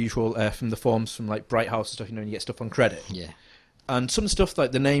their usual from the forms from like Bright House and stuff. You get stuff on credit. Yeah. And some stuff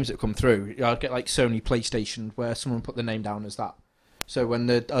like the names that come through, I'd get like Sony PlayStation where someone put the name down as that. So when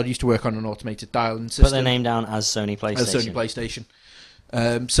I used to work on an automated dialing system. Put their name down as Sony PlayStation. As Sony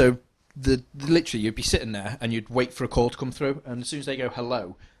PlayStation. So literally you'd be sitting there and you'd wait for a call to come through, and as soon as they go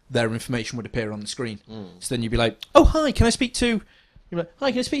hello, their information would appear on the screen. So then you'd be like, "Oh hi, can I speak to?" You'd be like,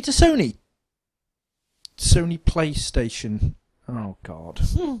 "Hi, can I speak to Sony?" Sony PlayStation. Oh God.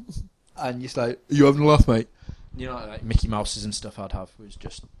 And you're just like, "You having a laugh, mate?" Like Mickey Mouses and stuff I'd have was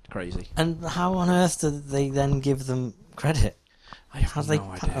just crazy. And how on earth do they then give them credit? I have How do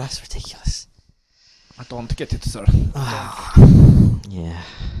no idea. That's ridiculous. I don't get it, sir. Yeah.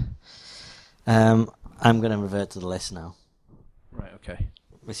 I'm going to revert to the list now. Right, okay.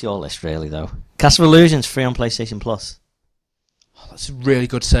 It's your list, really, though. Castle of Illusions free on PlayStation Plus. Oh, that's a really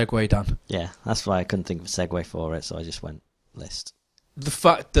good segue, Dan. Yeah, that's why I couldn't think of a segue for it, so I just went list. The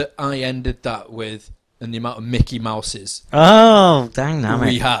fact that I ended that with, and the amount of Mickey Mouses Oh, dang damn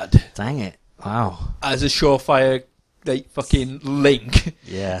we it. had Dang it. Wow. as a surefire fucking link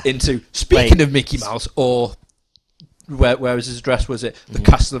Yeah. into, speaking Wait. of Mickey Mouse, or where was his address, was it? The Yeah.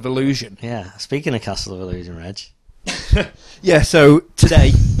 Castle of Illusion. Yeah. Speaking of Castle of Illusion, Reg. Yeah, so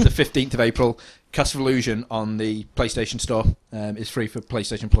today, the 15th of April, Castle of Illusion on the PlayStation Store is free for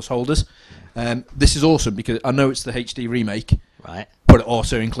PlayStation Plus holders. This is awesome because I know it's the HD remake, Right. but it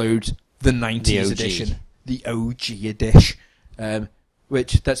also includes the 90s The OG. edition, the OG edition,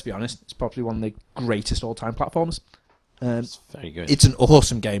 which, let's be honest, is probably one of the greatest all-time platforms. It's very good. It's an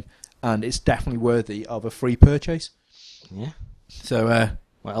awesome game, and it's definitely worthy of a free purchase. Yeah. So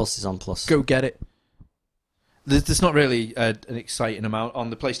What else is on Plus? go get it. There's not really an exciting amount.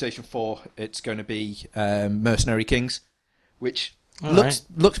 On the PlayStation 4, it's going to be Mercenary Kings, which All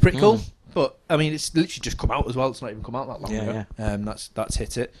looks pretty cool. Mm. But, I mean, it's literally just come out as well. It's not even come out that long Yeah, ago. That's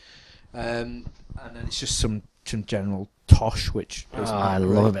hit it. And then it's just some general tosh, which is I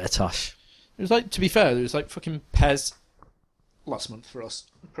love a bit of Tosh. It was like, to be fair, there was like fucking PES last month for us.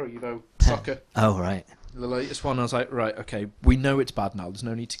 Pro Evo Soccer, Oh, right. the latest one. I was like, right, okay, we know it's bad now. There's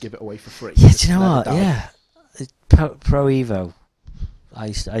no need to give it away for free. Yeah, do you know Let it what? die. Yeah. Pro Evo. I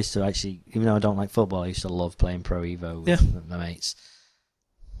used to actually, even though I don't like football, I used to love playing Pro Evo with my mates.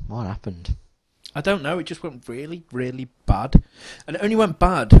 What happened? I don't know. It just went really, really bad, and it only went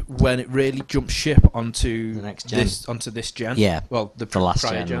bad when it really jumped ship onto The next gen. this gen. Yeah. Well, the The last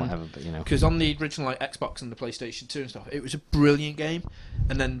prior gen, whatever, but you know. Because on the original like Xbox and the PlayStation 2 and stuff, it was a brilliant game.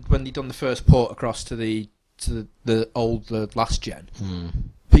 And then when they done the first port across to the last gen,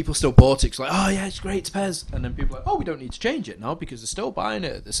 people still bought it. It's like, oh yeah, it's great, it's PES. And then people are like, oh, we don't need to change it now because they're still buying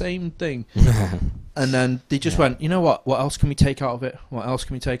it, the same thing. And then they just went, you know what? What else can we take out of it? What else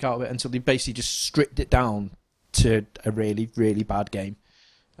can we take out of it? And so they basically just stripped it down to a really, really bad game.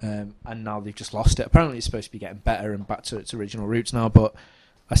 And now they've just lost it. Apparently it's supposed to be getting better and back to its original roots now, but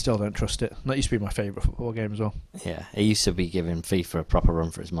I still don't trust it. That used to be my favourite football game as well. Yeah, it used to be giving FIFA a proper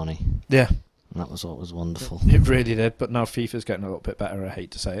run for its money. Yeah, And that was what was wonderful. it really did. But now FIFA's getting a little bit better. I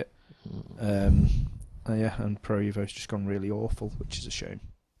hate to say it. Yeah, and Pro Evo's just gone really awful, which is a shame.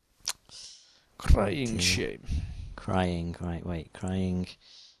 Crying shame. Crying, right, wait, crying.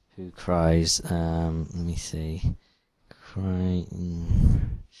 Who cries? Let me see. Crying.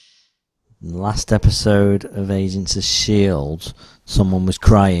 Last episode of Agents of S.H.I.E.L.D., someone was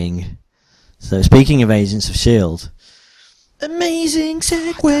crying. So, speaking of Agents of S.H.I.E.L.D., Amazing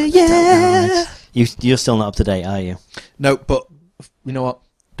segue, I don't know, you're still not up to date, are you? No, but you know what?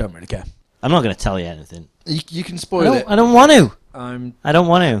 Don't really care. I'm not going to tell you anything. You can spoil it. I don't want to. I'm. I don't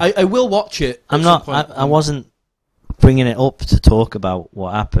want to. I will watch it. I'm at not. some point. I wasn't bringing it up to talk about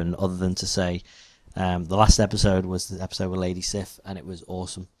what happened, other than to say the last episode was the episode with Lady Sif, and it was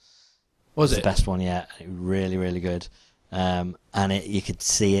awesome. Was It's it? the best one yet? It was really, really good. And you could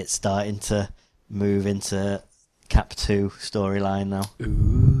see it starting to move into Cap 2 storyline now.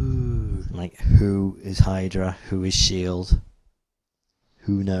 Ooh. Like, who is Hydra? Who is Shield?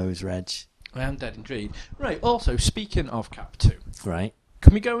 Who knows, Reg? I am dead intrigued. Right. Also, speaking of Cap 2, Right?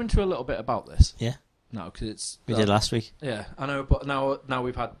 can we go into a little bit about this? Yeah. No, because it's We did last week. Yeah, I know, but now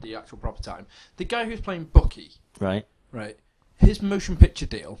we've had the actual proper time. The guy who's playing Bucky, Right? right? His motion picture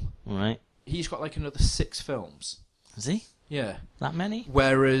deal. Right? He's got like another 6 films. Is he? Yeah. That many?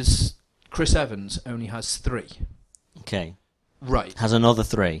 Whereas Chris Evans only has 3. Okay. Right. Has another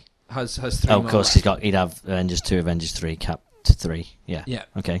 3. Has 3. Oh, of more course, left. he'd have Avengers 2, Avengers 3, Cap 3. Yeah. Yeah.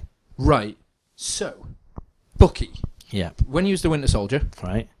 Okay. Right. So, Bucky, Yeah. when he was the Winter Soldier,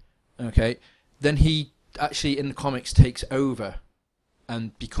 Right. okay, then he actually in the comics takes over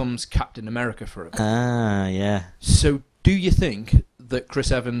and becomes Captain America for a bit. Ah, yeah. So, do you think that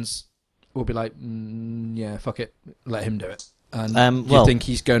Chris Evans will be like, yeah, fuck it, let him do it? And do you well- think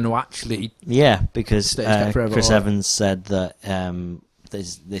he's going to actually... Yeah, because Stays Cap forever, Chris or- Evans said that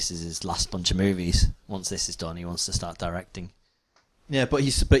this is his last bunch of movies. Once this is done, he wants to start directing. Yeah, but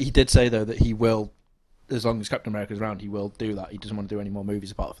he did say, though, that he will, as long as Captain America's around, he will do that. He doesn't want to do any more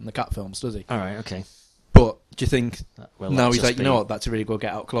movies apart from the Cat films, does he? All right, okay. But do you think Well, now let's he's just like, you know what, that's a really good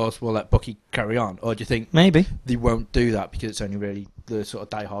get out clause, we'll let Bucky carry on? Or do you think Maybe. they won't do that because it's only really the sort of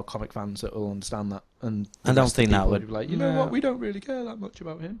die-hard comic fans that will understand that? And the I don't rest of think the that people would- be like, you know No. what, we don't really care that much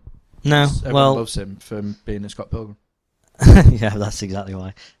about him. No. Everyone Well, loves him for being a Scott Pilgrim. yeah, that's exactly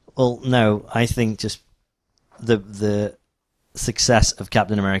why. Well, no, I think just the success of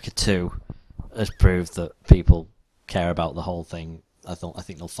Captain America 2 has proved that people care about the whole thing. I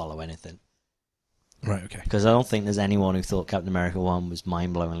think they'll follow anything. Right. Okay. Because I don't think there's anyone who thought Captain America 1 was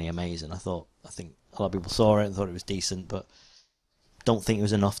mind-blowingly amazing. I think a lot of people saw it and thought it was decent, but don't think it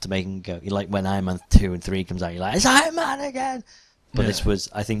was enough to make him go. Like when Iron Man 2 and 3 comes out, you're like, it's Iron Man again! But this was,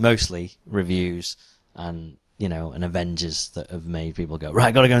 I think, mostly reviews and, and Avengers that have made people go,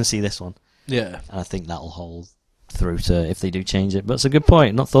 right, gotta go and see this one. Yeah. And I think that'll hold through to if they do change it. But it's a good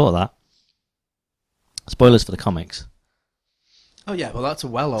point, not thought of that. Spoilers for the comics. Oh yeah, well that's a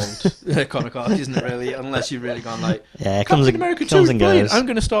well-old comic arc, isn't it? Really, unless you've really gone like, Yeah, it Captain America 2 comes is and brilliant. goes. I'm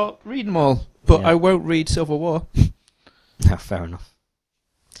going to start reading them all, but Yeah. I won't read Civil War. No, fair enough.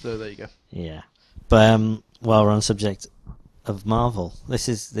 So there you go. Yeah, but while we're on the subject of Marvel, this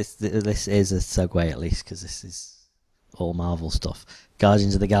is a segue at least because this is all Marvel stuff.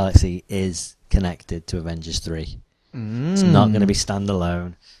 Guardians of the Galaxy is connected to Avengers 3. It's not going to be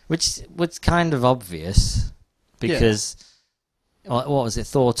standalone, which was kind of obvious because what was it?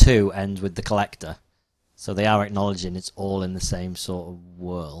 Thor 2 ends with the Collector, so they are acknowledging it's all in the same sort of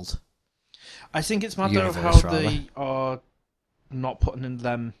world. I think it's a matter of how Universe, rather. they are not putting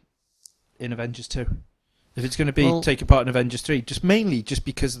them in Avengers 2. If it's going to be taking part in Avengers 3, mainly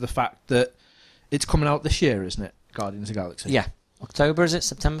because of the fact that it's coming out this year, isn't it? Guardians of the Galaxy. Yeah, October is it?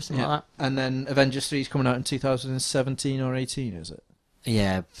 September, something like that. And then Avengers 3 is coming out in 2017 or 18, is it?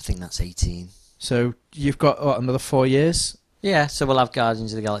 Yeah, I think that's 18. So you've got another 4 years. Yeah, so we'll have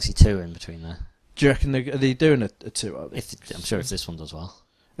Guardians of the Galaxy 2 in between there. Do you reckon are they doing a 2? Are they? I'm sure if this one does well.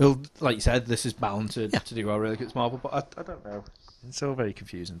 Well, like you said, this is bound to do well really against Marvel, but I don't know. It's all very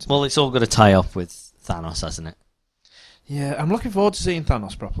confusing to me. Well, it's all got to tie up with Thanos, hasn't it? Yeah, I'm looking forward to seeing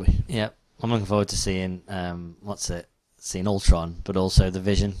Thanos properly. Yeah, I'm looking forward to seeing seeing Ultron, but also the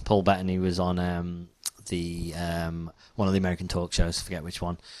Vision. Paul Bettany was on the one of the American talk shows, I forget which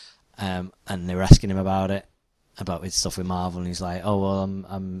one, and they were asking him about his stuff with Marvel, and he's like, "Oh well,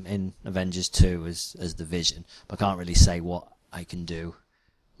 I'm in Avengers 2 as the Vision, but I can't really say what I can do,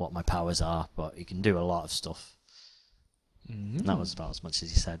 what my powers are, but he can do a lot of stuff." And that was about as much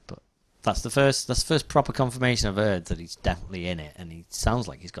as he said, but that's the first proper confirmation I've heard that he's definitely in it, and he sounds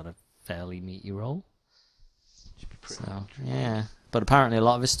like he's got a fairly meaty role. So, yeah, but apparently a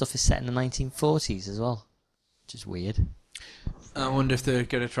lot of his stuff is set in the 1940s as well, which is weird. I wonder if they're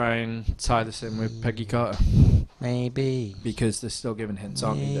going to try and tie this in with Peggy Carter. Maybe. Because they're still giving hints,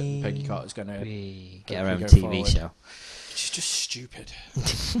 aren't they, that Peggy Carter's going to get her own go TV forward. show. She's just stupid.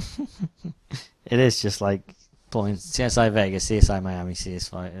 It is just like pulling CSI Vegas, CSI Miami,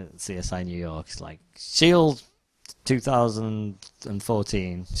 CSI New York. It's like S.H.I.E.L.D.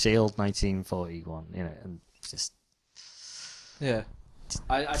 2014, S.H.I.E.L.D. 1941, and just... Yeah.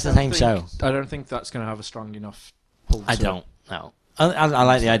 It's the same show. I don't think that's going to have a strong enough pull. I don't know. I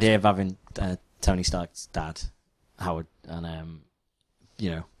like the idea of having Tony Stark's dad, Howard, and a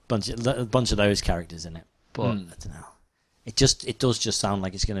bunch of those characters in it. But I don't know. It does just sound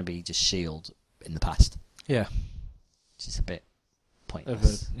like it's going to be just Shield in the past. Yeah. Which is a bit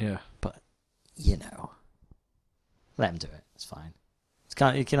pointless. Yeah. But let him do it. It's fine.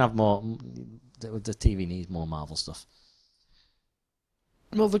 You can have more. The TV needs more Marvel stuff.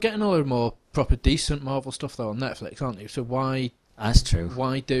 Well, they're getting a lot more proper decent Marvel stuff though on Netflix, aren't they? So why? That's true.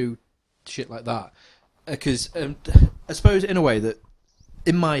 Why do shit like that? Because I suppose in a way that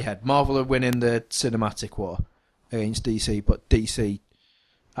in my head, Marvel are winning the cinematic war against DC, but DC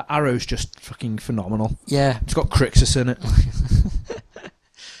Arrow's just fucking phenomenal. Yeah, it's got Crixus in it.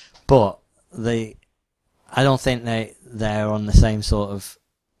 But I don't think they're on the same sort of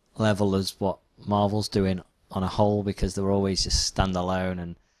level as what Marvel's doing on a whole, because they're always just standalone,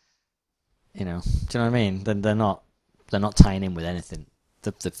 and do you know what I mean? They're not tying in with anything.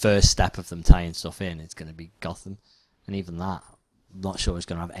 The first step of them tying stuff in is going to be Gotham, and even that, I'm not sure it's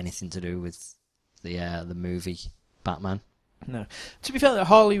going to have anything to do with the movie Batman. No, to be fair,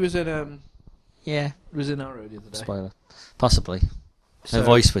 Harley was in Arrow the other day. Spoiler, possibly. So Her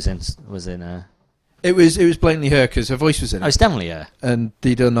voice was in. It was blatantly her because her voice was in it. Oh, it's definitely her. And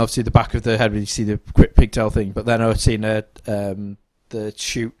they done obviously the back of the head where you see the quick pigtail thing. But then I've seen the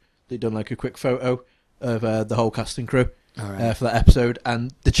shoot. They done like a quick photo of the whole cast and crew for that episode,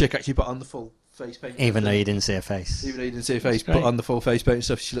 and the chick actually put on the full face paint. Even though you didn't see her face. Even though you didn't see her face, put on the full face paint and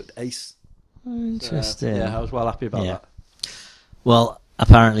stuff. She looked ace. Interesting. Yeah, I was well happy about that. Well,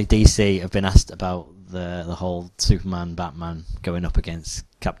 apparently DC have been asked about the whole Superman Batman going up against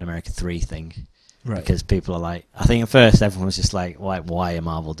Captain America 3 thing. Right. Because people are like, I think at first everyone was just like, why are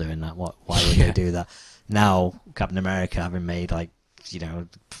Marvel doing that? Why would they do that? Now Captain America having made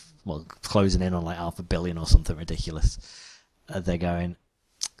closing in on like $500 million or something ridiculous, they're going,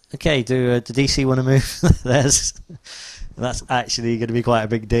 okay, do DC want to move theirs? That's actually going to be quite a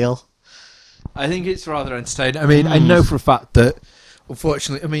big deal. I think it's rather entertaining. I mean, I know for a fact that,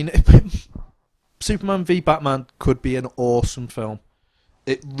 unfortunately, I mean, Superman v Batman could be an awesome film.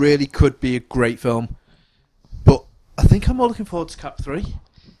 It really could be a great film. But I think I'm more looking forward to Cap 3.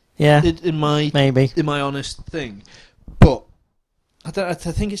 Yeah, In my honest thing. But I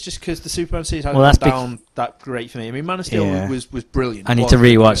think it's just because the Superman series hasn't gone down that great for me. I mean, Man of Steel was brilliant. I need to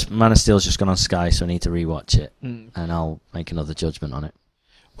rewatch. Man of Steel's just gone on Sky, so I need to rewatch it, and I'll make another judgment on it.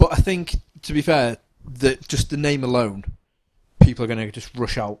 But I think, to be fair, that just the name alone, people are going to just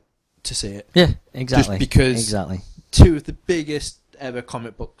rush out to see it. Yeah, exactly. Just because two of the biggest ever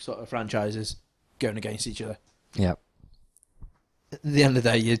comic book sort of franchises going against each other. Yeah. At the end of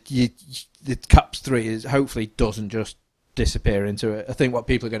the day, the Caps 3 hopefully doesn't just disappear into it. I think what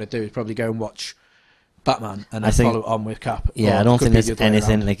people are going to do is probably go and watch Batman and then follow it on with Cap. Yeah, I don't think there's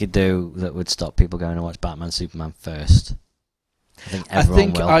anything they could do that would stop people going to watch Batman, Superman first. I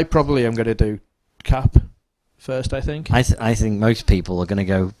think will. I probably am going to do Cap first, I think. I think most people are going to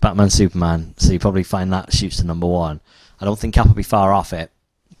go Batman, Superman, so you probably find that shoots to number one. I don't think Cap will be far off it,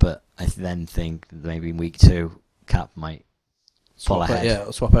 but I then think maybe in week 2, Cap might pull ahead.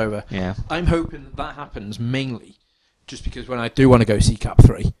 It'll swap over. Yeah. I'm hoping that happens mainly just because when I do want to go see Cap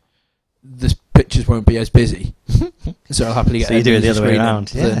 3, the pictures won't be as busy. So I'll happily get so you do it the other way around.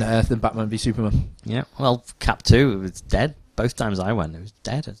 Than Batman v Superman. Yeah, well, Cap 2, it was dead. Both times I went, it was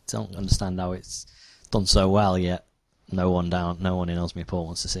dead. I don't understand how it's done so well yet. No one in Ellesmere Port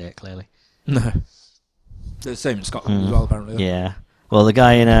wants to see it, clearly. No. The same in Scotland as well, apparently. Yeah. Well, the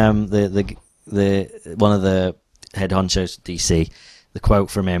guy in the one of the head honchos at DC, the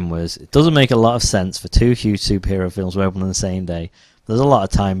quote from him was, "It doesn't make a lot of sense for 2 huge superhero films to open on the same day. There's a lot of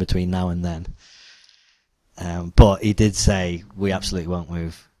time between now and then." But he did say, "We absolutely won't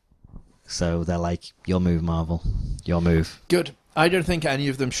move." So they're like, "Your move, Marvel. Your move." Good. I don't think any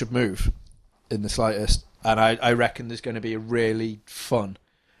of them should move in the slightest. And I reckon there's going to be a really fun,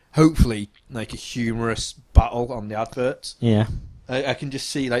 hopefully, like a humorous battle on the adverts. Yeah. I can just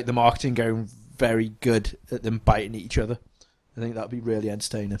see like the marketing going very good at them biting each other. I think that'd be really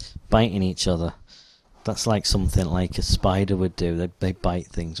entertaining. Biting each other. That's like something like a spider would do. They bite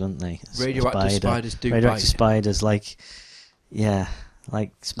things, wouldn't they? Radioactive spiders do Radioactive bite. spiders, like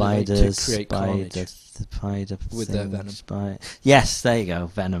spiders, to create spider with their venom. Yes, there you go,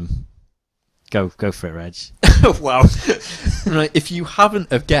 venom. Go for it, Reg. Wow. Right, if you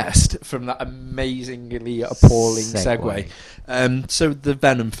haven't have guessed from that amazingly appalling segue. So the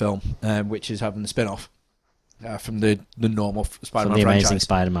Venom film, which is having the spin-off from the normal Spider-Man the franchise. Amazing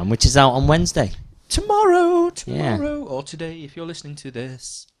Spider-Man, which is out on Wednesday. Tomorrow, or today if you're listening to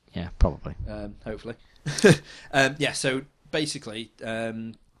this. Yeah, probably. Hopefully. So basically,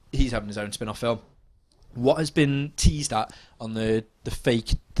 he's having his own spin-off film. What has been teased at on the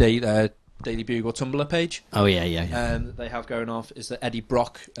fake Daily Bugle Tumblr page. Oh yeah. They have going off is that Eddie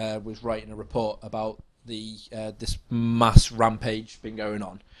Brock was writing a report about the this mass rampage been going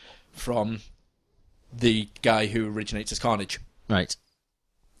on from the guy who originates as Carnage. Right.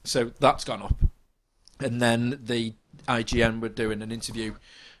 So that's gone up, and then the IGN were doing an interview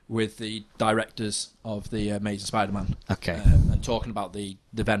with the directors of the Amazing Spider-Man. Okay. And talking about the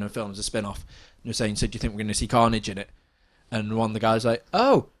Venom film as a spin-off. And they're saying, "So do you think we're going to see Carnage in it?" And one of the guys like,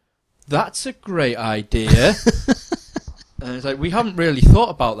 "Oh, that's a great idea." And it's like, we haven't really thought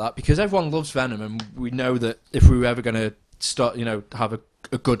about that because everyone loves Venom, and we know that if we were ever going to start, have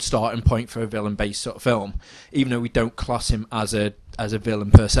a good starting point for a villain-based sort of film, even though we don't class him as a villain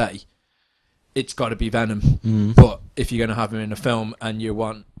per se, it's got to be Venom. Mm. But if you're going to have him in a film and you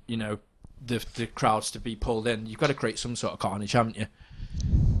want, the crowds to be pulled in, you've got to create some sort of Carnage, haven't you?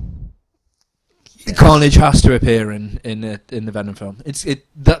 Yeah. Carnage has to appear in the Venom film.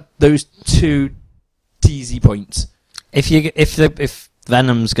 Those two teasy points. If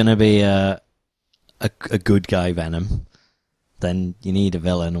Venom's going to be a good guy Venom, then you need a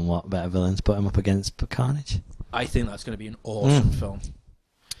villain, and what better villain to put him up against but Carnage? I think that's going to be an awesome film.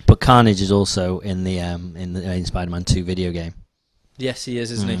 But Carnage is also in the Spider-Man 2 video game. Yes, he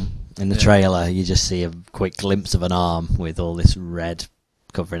is, isn't he? In the trailer, you just see a quick glimpse of an arm with all this red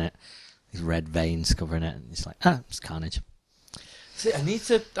covering it. These red veins covering it, and it's like, it's Carnage. See,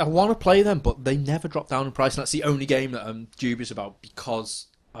 I want to play them, but they never drop down in price, and that's the only game that I'm dubious about because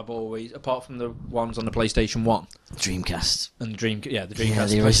I've always, apart from the ones on the PlayStation 1. Dreamcast. And the Dreamcast. Yeah,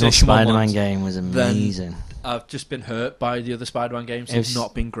 the original Spider-Man game was amazing. I've just been hurt by the other Spider-Man games. It's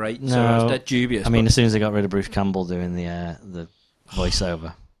not been great, no, so I was dead dubious. I mean, as soon as they got rid of Bruce Campbell doing the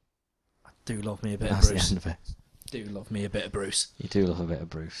voiceover. I do love me a bit of Bruce. That's the end of it. Do love me a bit of Bruce. You do love a bit of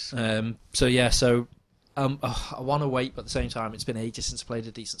Bruce. So I want to wait, but at the same time, it's been ages since I played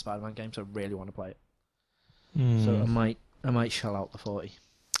a decent Spider-Man game, so I really want to play it. So I might shell out the 40.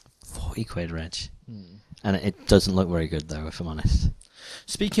 40 quid, Reg. Mm. And it doesn't look very good, though, if I'm honest.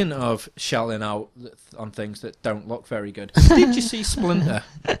 Speaking of shelling out on things that don't look very good, did you see Splinter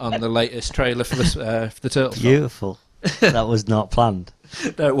on the latest trailer for the Turtles? Beautiful. That was not planned.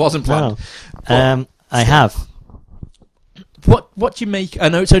 No, it wasn't planned. No. I have. What do you make? I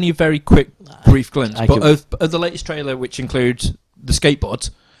know it's only a very quick, brief glimpse, I but could- of the latest trailer, which includes the skateboards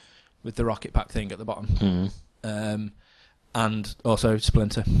with the rocket pack thing at the bottom, and also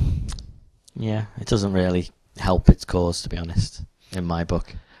Splinter. Yeah, it doesn't really help its cause, to be honest, in my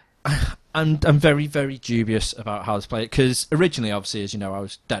book. I'm very, very dubious about how this played, because originally, obviously, as you know, I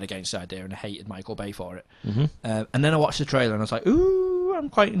was dead against the idea and I hated Michael Bay for it. Mm-hmm. And then I watched the trailer and I was like, ooh, I'm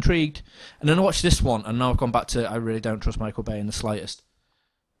quite intrigued. And then I watched this one and now I've gone back to, I really don't trust Michael Bay in the slightest.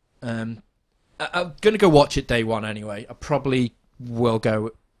 I'm going to go watch it day one anyway. I probably will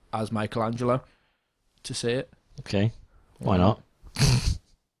go as Michelangelo to see it. Okay, why not?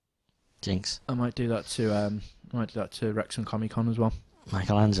 Jinx. I might do that to Wrexham Comic Con as well.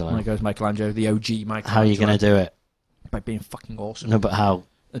 Michelangelo. I might go as Michelangelo, the OG Michelangelo. How are you going to do it? By being fucking awesome. No, but how?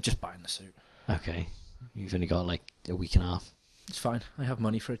 Just buying the suit. Okay. You've only got like a week and a half. It's fine. I have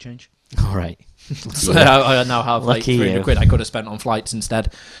money for a change. All right. So I now have like Lucky 300 you. quid I could have spent on flights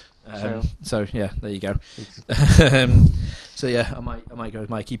instead. So yeah, there you go. So yeah, I might go with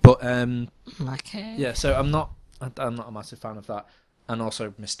Mikey, but Okay. yeah. So I'm not a massive fan of that, and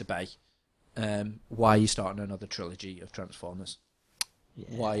also Mr. Bay. Why are you starting another trilogy of Transformers? Yeah.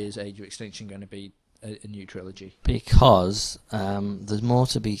 Why is Age of Extinction going to be a new trilogy? Because there's more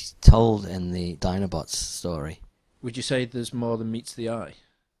to be told in the Dinobots story. Would you say there's more than meets the eye?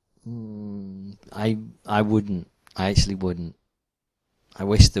 I wouldn't. I actually wouldn't. I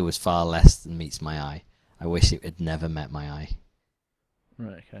wish there was far less than meets my eye. I wish it had never met my eye.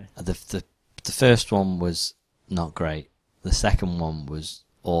 Right. Okay. The first one was not great. The second one was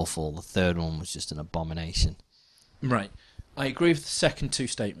awful. The third one was just an abomination. Right. I agree with the second two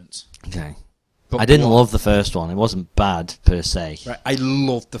statements. Okay. But I didn't what- love the first one. It wasn't bad per se. Right. I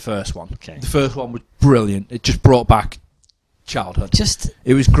loved the first one. Okay. The first one was brilliant. It just brought back childhood. Just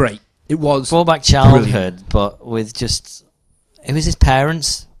It was great. It was. brought back childhood, but with just... It was his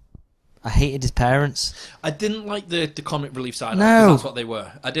parents. I hated his parents. I didn't like the comic relief side. No. No, that's what they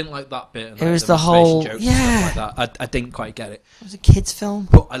were. I didn't like that bit. And It was the the whole- masturbation jokes yeah. and stuff like that. I didn't quite get it, It was a kid's film.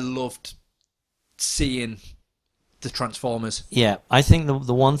 but I loved seeing the Transformers. Yeah, I think the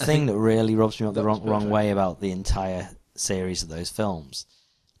one I thing think that really rubs me up the that was wrong perfect. way about the entire series of those films,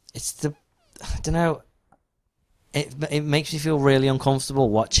 it's the... I don't know... It makes me feel really uncomfortable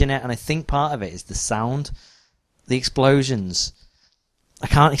watching it, and I think part of it is the sound. The explosions. I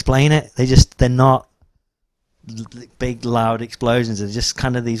can't explain it. They're not big, loud explosions. They're just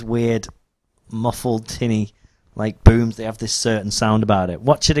kind of these weird, muffled, tinny, like booms. They have this certain sound about it.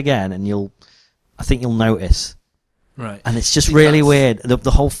 Watch it again, and I think you'll notice. Right. And it's just See, really that's- weird.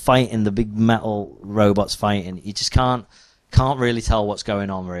 The whole fighting, the big metal robots fighting, you just can't really tell what's going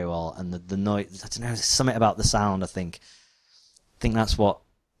on very well. And the noise, I don't know, there's something about the sound, I think that's what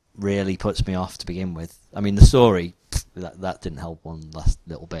really puts me off to begin with. I mean, the story, that didn't help one last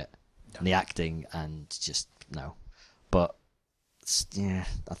little bit. And the acting, and just, no. But, yeah,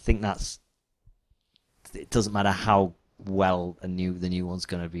 I think it doesn't matter how well the new one's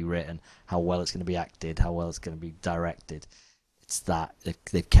going to be written, how well it's going to be acted, how well it's going to be directed. It's that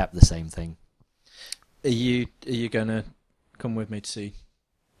they've kept the same thing. Are you going to come with me to see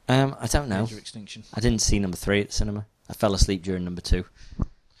I don't know. Age of Extinction? I didn't see number 3 at the cinema. I fell asleep during number 2.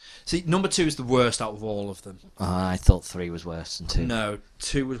 See, number 2 is the worst out of all of them. I thought 3 was worse than 2. No,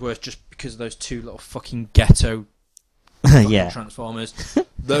 2 was worse just because of those two little fucking ghetto fucking Yeah, Transformers.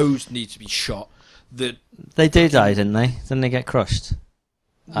 Those need to be shot. The they do die, didn't they? Didn't they get crushed?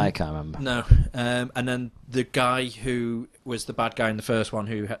 I can't remember. No, and then the guy who was the bad guy in the first one,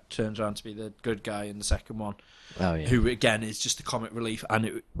 who turns around to be the good guy in the second one, Oh yeah. who again is just the comic relief.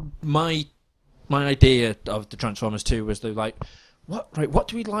 And my idea of the Transformers 2 was they're like, what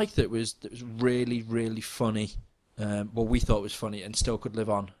do we like that was really really funny? Well, we thought was funny and still could live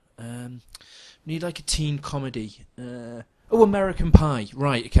on. We need like a teen comedy. American Pie,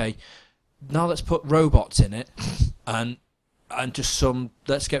 right? Okay, now let's put robots in it, and just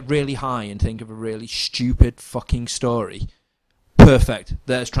let's get really high and think of a really stupid fucking story. Perfect.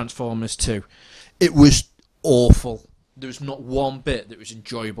 There's Transformers 2. It was awful. There was not one bit that was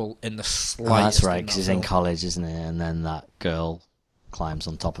enjoyable in the Oh, slightest. that's right, because he's in film. college, isn't he? And then that girl climbs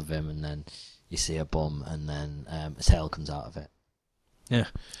on top of him, and then you see a bum, and then a tail comes out of it. Yeah.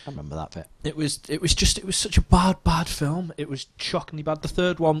 I remember that bit. It was such a bad film. It was shockingly bad. The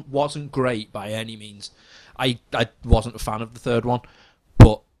third one wasn't great by any means. I wasn't a fan of the third one,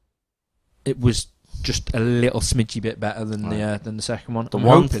 but it was just a little smidgy bit better than the second one. The I'm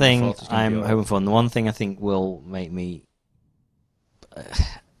one hoping thing fourth is gonna be I'm all hoping for, and the one thing I think will make me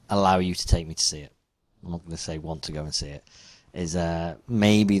allow you to take me to see it, I'm not going to say want to go and see it, is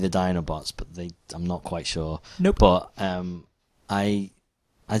maybe the Dinobots, but I'm not quite sure. Nope. But I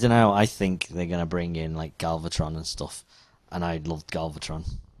don't know. I think they're going to bring in like Galvatron and stuff, and I loved Galvatron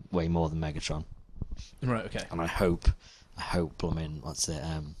way more than Megatron. Right. Okay. And I hope, blooming, what's it?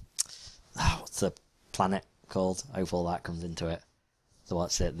 What's the planet called? I hope all that comes into it. So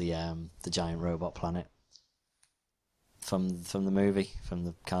what's it? The giant robot planet from the movie, from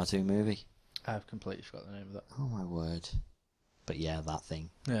the cartoon movie. I've completely forgot the name of that. Oh my word! But yeah, that thing.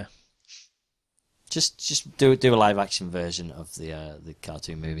 Yeah. Just do a live action version of the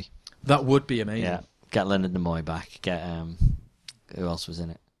cartoon movie. That would be amazing. Yeah. Get Leonard Nimoy back. Get who else was in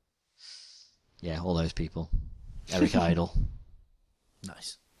it? Yeah, all those people. Eric Idle.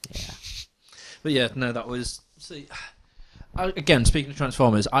 Nice. Yeah. But yeah, no, that was... See, again, speaking of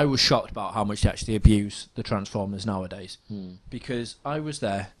Transformers, I was shocked about how much they actually abuse the Transformers nowadays. Because I was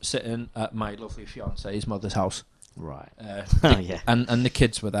there, sitting at my lovely fiance's mother's house. Right. Yeah. And the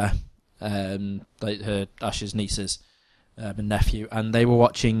kids were there. Like her Ash's nieces and nephew, and they were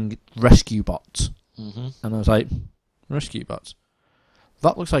watching Rescue Bots. Mm-hmm. And I was like, Rescue Bots?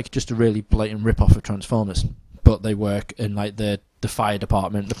 That looks like just a really blatant rip-off of Transformers. But they work in like the fire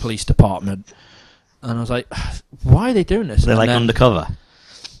department, the police department. And I was like, why are they doing this? They're undercover.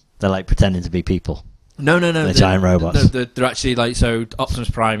 They're like pretending to be people. No. They're giant robots. No, they're actually like, so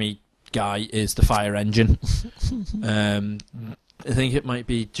Optimus Prime guy is the fire engine. I think it might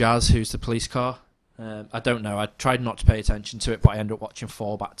be Jazz, who's the police car. I don't know. I tried not to pay attention to it, but I ended up watching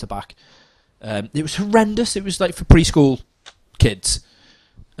 4 back to back. It was horrendous. It was like for preschool kids.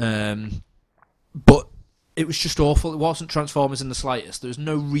 But it was just awful. It wasn't Transformers in the slightest. There was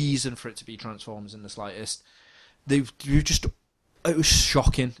no reason for it to be Transformers in the slightest. It was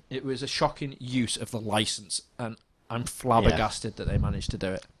shocking. It was a shocking use of the license, and I'm flabbergasted that they managed to do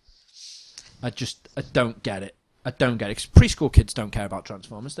it. I don't get it. I don't get it, because preschool kids don't care about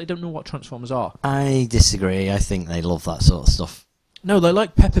Transformers. They don't know what Transformers are. I disagree. I think they love that sort of stuff. No, they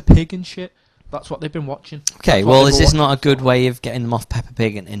like Peppa Pig and shit. That's what they've been watching. Okay, well, is this not a good way of getting them off Peppa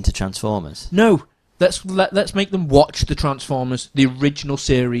Pig and into Transformers? No. Let's make them watch the Transformers, the original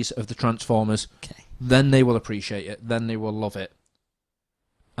series of the Transformers. Okay. Then they will appreciate it. Then they will love it.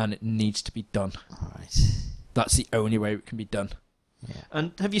 And it needs to be done. All right. That's the only way it can be done. Yeah.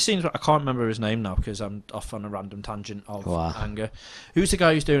 And have you seen... I can't remember his name now because I'm off on a random tangent of Wow. anger. Who's the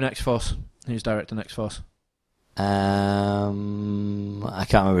guy who's doing X-Force? Who's directing X-Force? I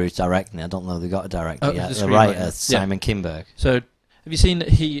can't remember who's directing it. I don't know if they got a director yet. The screenwriter. writer, Simon Kinberg. So, have you seen that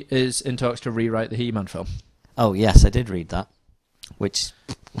he is in talks to rewrite the He-Man film? Oh, yes, I did read that. Which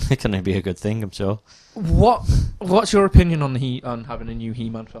can be a good thing, I'm sure. What's your opinion on having a new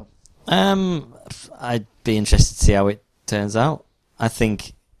He-Man film? I'd be interested to see how it turns out. I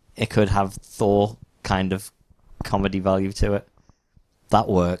think it could have Thor kind of comedy value to it. That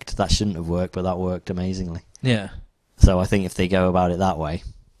worked. That shouldn't have worked, but that worked amazingly. Yeah. So I think if they go about it that way,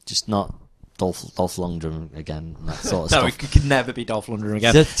 just not Dolph Lundgren again, that sort of No, stuff. it could never be Dolph Lundgren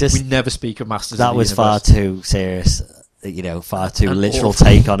again. We never speak of Masters That of the was Universe. far too serious, far too And literal awful.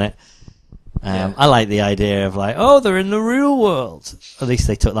 take on it. Yeah. I like the idea of like, oh, they're in the real world. At least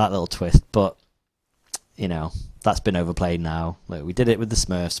they took that little twist, but that's been overplayed now. Like, we did it with the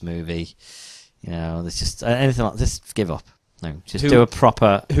Smurfs movie. There's just anything like just give up. No, just do a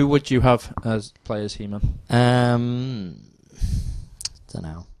proper. Who would you have as players He-Man? Don't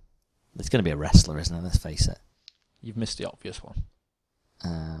know. It's going to be a wrestler, isn't it? Let's face it. You've missed the obvious one.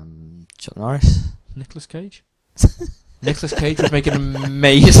 Chuck Norris. Nicolas Cage? Nicolas Cage would make an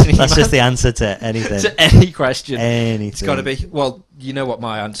amazing He-Man. That's just the answer to anything. To any question. Anything. It's got to be... Well, you know what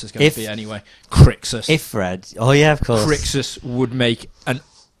my answer's going to be anyway. Crixus. If Fred... Oh, yeah, of course. Crixus would make an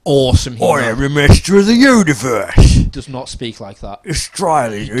awesome He-Man. I am the master of the universe. He does not speak like that.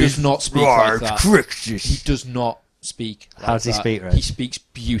 Australia He does not speak like that. Crixus. He does not speak like How does he that. speak, Reg? He speaks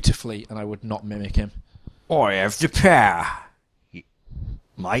beautifully, and I would not mimic him. I have the power.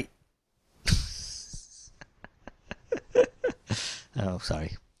 Mate. Oh,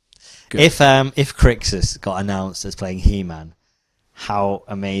 sorry. Good. If Crixus got announced as playing He-Man, how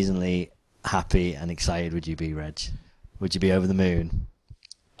amazingly happy and excited would you be, Reg? Would you be over the moon?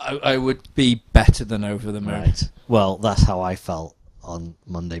 I would be better than over the moon. Right. Well, that's how I felt on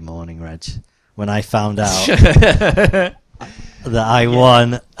Monday morning, Reg. When I found out that I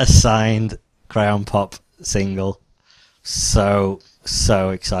won a signed Crayon Pop single. So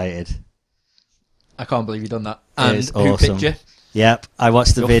excited. I can't believe you've done that. It And is who awesome. picked you? Yep, I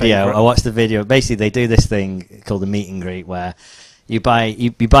watched the Your video. favourite? I watched the video. Basically, they do this thing called a meet and greet where you buy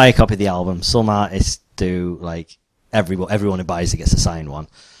a copy of the album. Some artists do like everyone who buys it gets a signed one.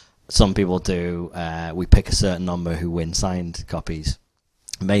 Some people do. We pick a certain number who win signed copies.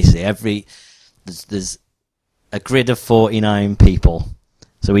 Basically, there's a grid of 49 people.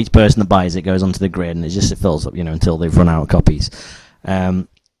 So each person that buys it goes onto the grid, and it fills up, until they've run out of copies.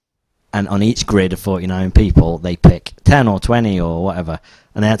 And on each grid of 49 people, they pick 10 or 20 or whatever,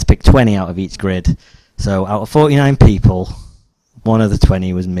 and they had to pick 20 out of each grid. So out of 49 people, one of the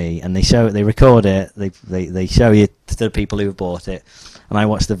 20 was me, and they record it, they show you to the people who have bought it, and I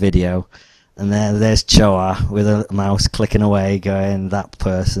watched the video, and there's Choa with a mouse clicking away, going that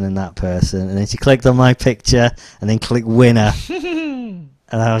person, and then she clicked on my picture, and then clicked winner, and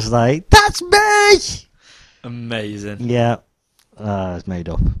I was like, that's me! Amazing. Yeah, it's made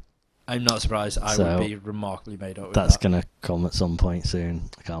up. I'm not surprised. I So, would be remarkably made up with That's that. going to come at some point soon.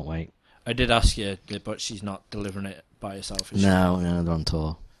 I can't wait. I did ask you, but she's not delivering it by herself. Is she? No, they're on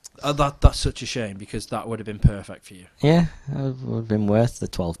tour. That's such a shame, because that would have been perfect for you. Yeah, it would have been worth the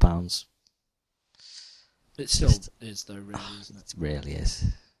 £12. It still is, though, really, isn't it? It really is.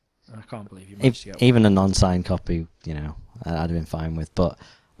 I can't believe you managed to get one. Even a non-signed copy, I'd have been fine with. But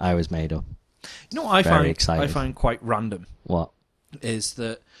I was made up. You know what Very I excited. find quite random What? is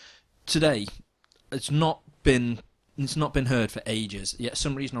that today it's not been heard for ages. Yet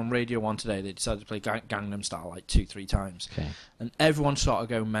some reason on Radio 1 today they decided to play Gangnam Style like 2-3 times, Okay. and everyone started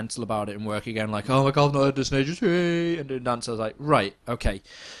going mental about it and work again, like, oh my god, I've not heard this in ages, hey, and doing dance. I was like, right, okay,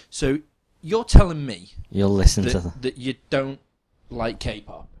 so you're telling me You'll listen to that you don't like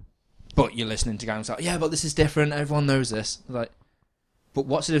K-pop, but you're listening to Gangnam Style. Yeah, but this is different. Everyone knows this. I was like, but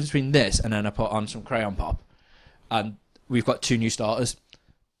what's the difference between this and then I put on some Crayon Pop, and we've got 2 new starters.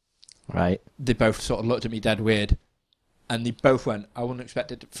 right. They both sort of looked at me dead weird, and they both went, I wouldn't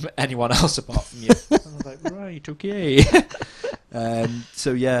expect it from anyone else apart from you. And I was like, right, okay.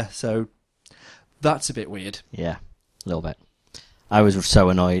 So that's a bit weird. Yeah, a little bit. I was so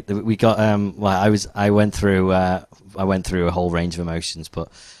annoyed. We got I went through a whole range of emotions,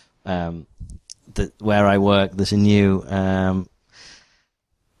 but where I work, there's a new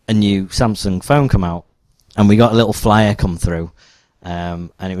Samsung phone come out, and we got a little flyer come through,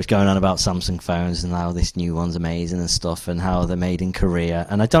 and it was going on about Samsung phones and how this new one's amazing and stuff, and how they're made in Korea.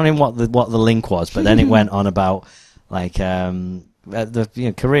 And I don't know what the link was, but then it went on about like Korea,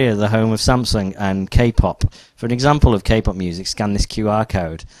 the home of Samsung, and K-pop. For an example of K-pop music, scan this QR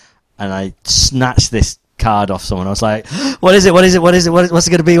code, and I snatched this card off someone. I was like, "What is it? What's it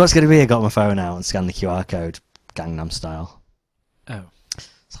going to be? What's it going to be?" I got my phone out and scanned the QR code, Gangnam Style. Oh.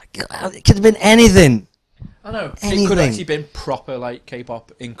 It's like it could have been anything. I know. It Anything. could have actually been proper like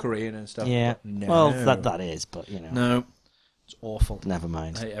K-pop in Korean and stuff. Yeah. But no. Well, that is, but No. It's awful. never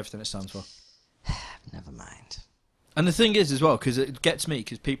mind. I hate everything it stands for. Never mind. And the thing is as well, because it gets me,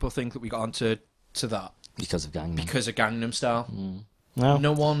 because people think that we got onto that Because of Gangnam. because of Gangnam Style. No.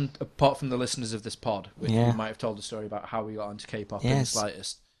 No one, apart from the listeners of this pod, which Yeah. who might have told the story about how we got onto K-pop in the Yes.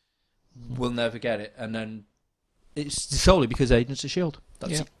 slightest, will never get it. And then it's solely because Agents of S.H.I.E.L.D.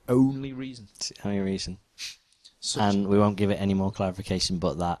 That's Yeah. the only reason. It's the only reason. Such- And we won't give it any more clarification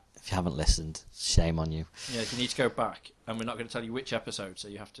but that. If you haven't listened, shame on you. yeah, you need to go back, and we're not going to tell you which episode, so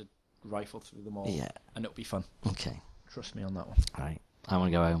you have to rifle through them all, Yeah. and it'll be fun. Okay. Trust me on that one. Right. I want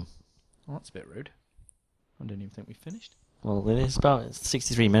to go home. Well, that's a bit rude. I didn't even think we finished. Well, it is about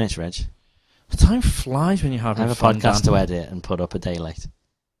 63 minutes, Reg. The time flies when you're I having have a fun, podcast Dan. to edit and put up a day late.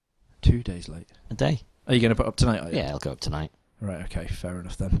 2 days late. A day? Are you going to put up tonight? Are you? Yeah, it'll go up tonight. Right. Okay. Fair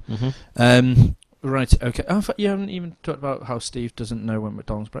enough then. Mm-hmm. Right. Okay. Oh, in fact, you haven't even talked about how Steve doesn't know when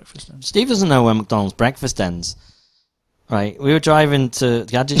McDonald's breakfast ends. Steve doesn't know when McDonald's breakfast ends. Right, we were driving to the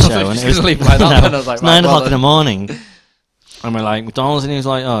Gadget Show, and it was, leave like that. no, And I was like, it's right, 9 well o'clock in the then. morning, and we're like, McDonald's, and he was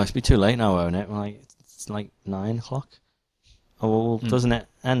like, oh, it's be too late now, won't it? We're like, it's like 9 o'clock. Oh, well, doesn't it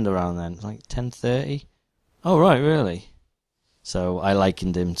end around then? It's like 10:30. Oh, right, really? So I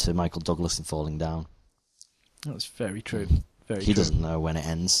likened him to Michael Douglas in Falling Down. That's very true. Very He true. doesn't know when it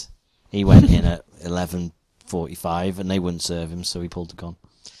ends. He went in at 11:45, and they wouldn't serve him, so he pulled the gun.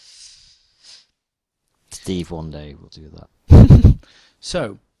 Steve, one day will do that.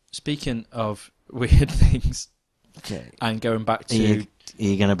 So, speaking of weird things, Okay. and going back Are to,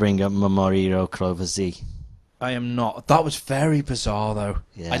 you going to bring up Memoriro Clover Z? I am not. That was very bizarre, though.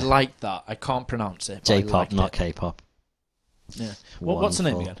 Yeah. I liked that. I can't pronounce it. but I J-pop, liked not it. K-pop. Yeah. What's the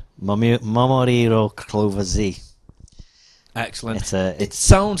name Wonderful. again? Memoriro Clover Z. Excellent. It's It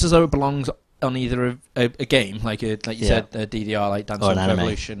sounds as though it belongs on either a game, like you said, a DDR, like Dance Or an Dance anime.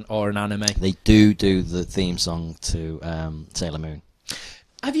 Revolution, or an anime. They do the theme song to Sailor Moon.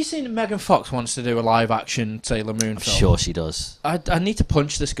 Have you seen Megan Fox wants to do a live action Sailor Moon I'm film? sure she does. I need to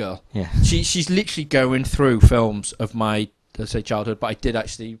punch this girl. Yeah. She's literally going through films of my, let's say, childhood, but I did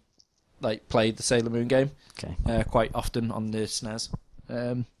actually play the Sailor Moon game Okay. quite often on the SNES,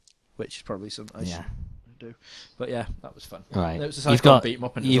 which is probably something I should do. But yeah, that was fun. Right. It was a You've cycle got beat 'em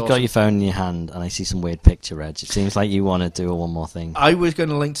up and it was you've got awesome. your phone in your hand, and I see some weird picture, Reg. It seems like you want to do a one more thing. I was going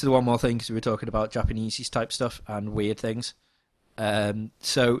to link to the one more thing because we were talking about Japanese type stuff and weird things.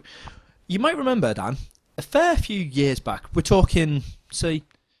 So you might remember, Dan, a fair few years back, we're talking, say,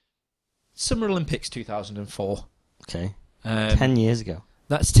 Summer Olympics 2004. Okay. 10 10 years ago.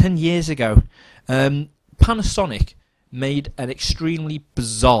 That's 10 years ago. Panasonic made an extremely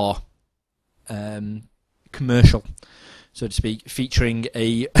bizarre commercial, so to speak, featuring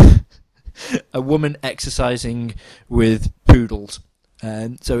a woman exercising with poodles.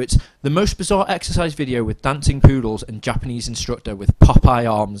 So it's the most bizarre exercise video with dancing poodles and Japanese instructor with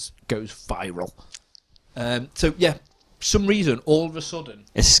Popeye arms goes viral. So yeah, for some reason, all of a sudden,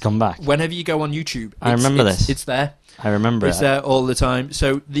 It's come back. whenever you go on YouTube, I remember it's, this. It's there. I remember It's it. there all the time.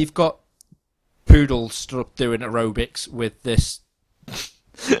 So they've got poodles stood up doing aerobics with this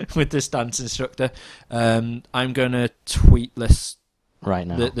with this dance instructor. I'm going to tweet this right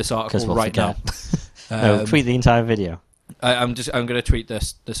now. this 'Cause article we'll right forget. now. No, tweet the entire video. I'm going to tweet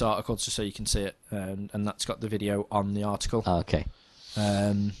this article just so you can see it, and that's got the video on the article. Oh, okay.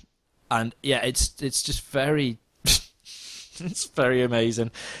 And yeah, it's just very. It's very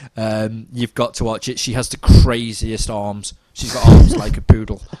amazing. You've got to watch it. She has the craziest arms. She's got arms like a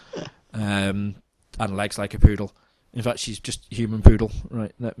poodle, and legs like a poodle. In fact, she's just a human poodle.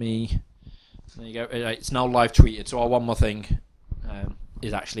 Right, there you go. It's now live tweeted. So our one more thing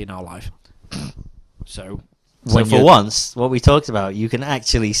is actually now live. So So for once, what we talked about, you can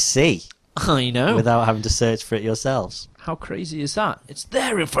actually see I know. without having to search for it yourselves. How crazy is that? It's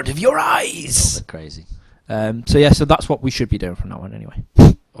there in front of your It's a eyes. bit crazy. So yeah, so that's what we should be doing from now on anyway.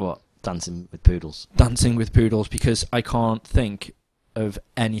 What? Dancing with poodles. Dancing with poodles, because I can't think of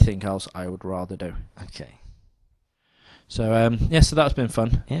anything else I would rather do. Okay. So yeah, so that's been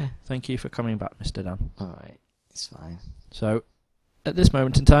fun. Yeah. Thank you for coming back, Mr. Dan. All right. It's fine. So at this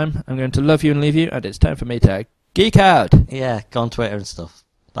moment in time, I'm going to love you and leave you, and it's time for me to geek out. Yeah, go on Twitter and stuff.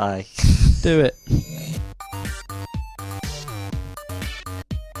 Bye. Do it.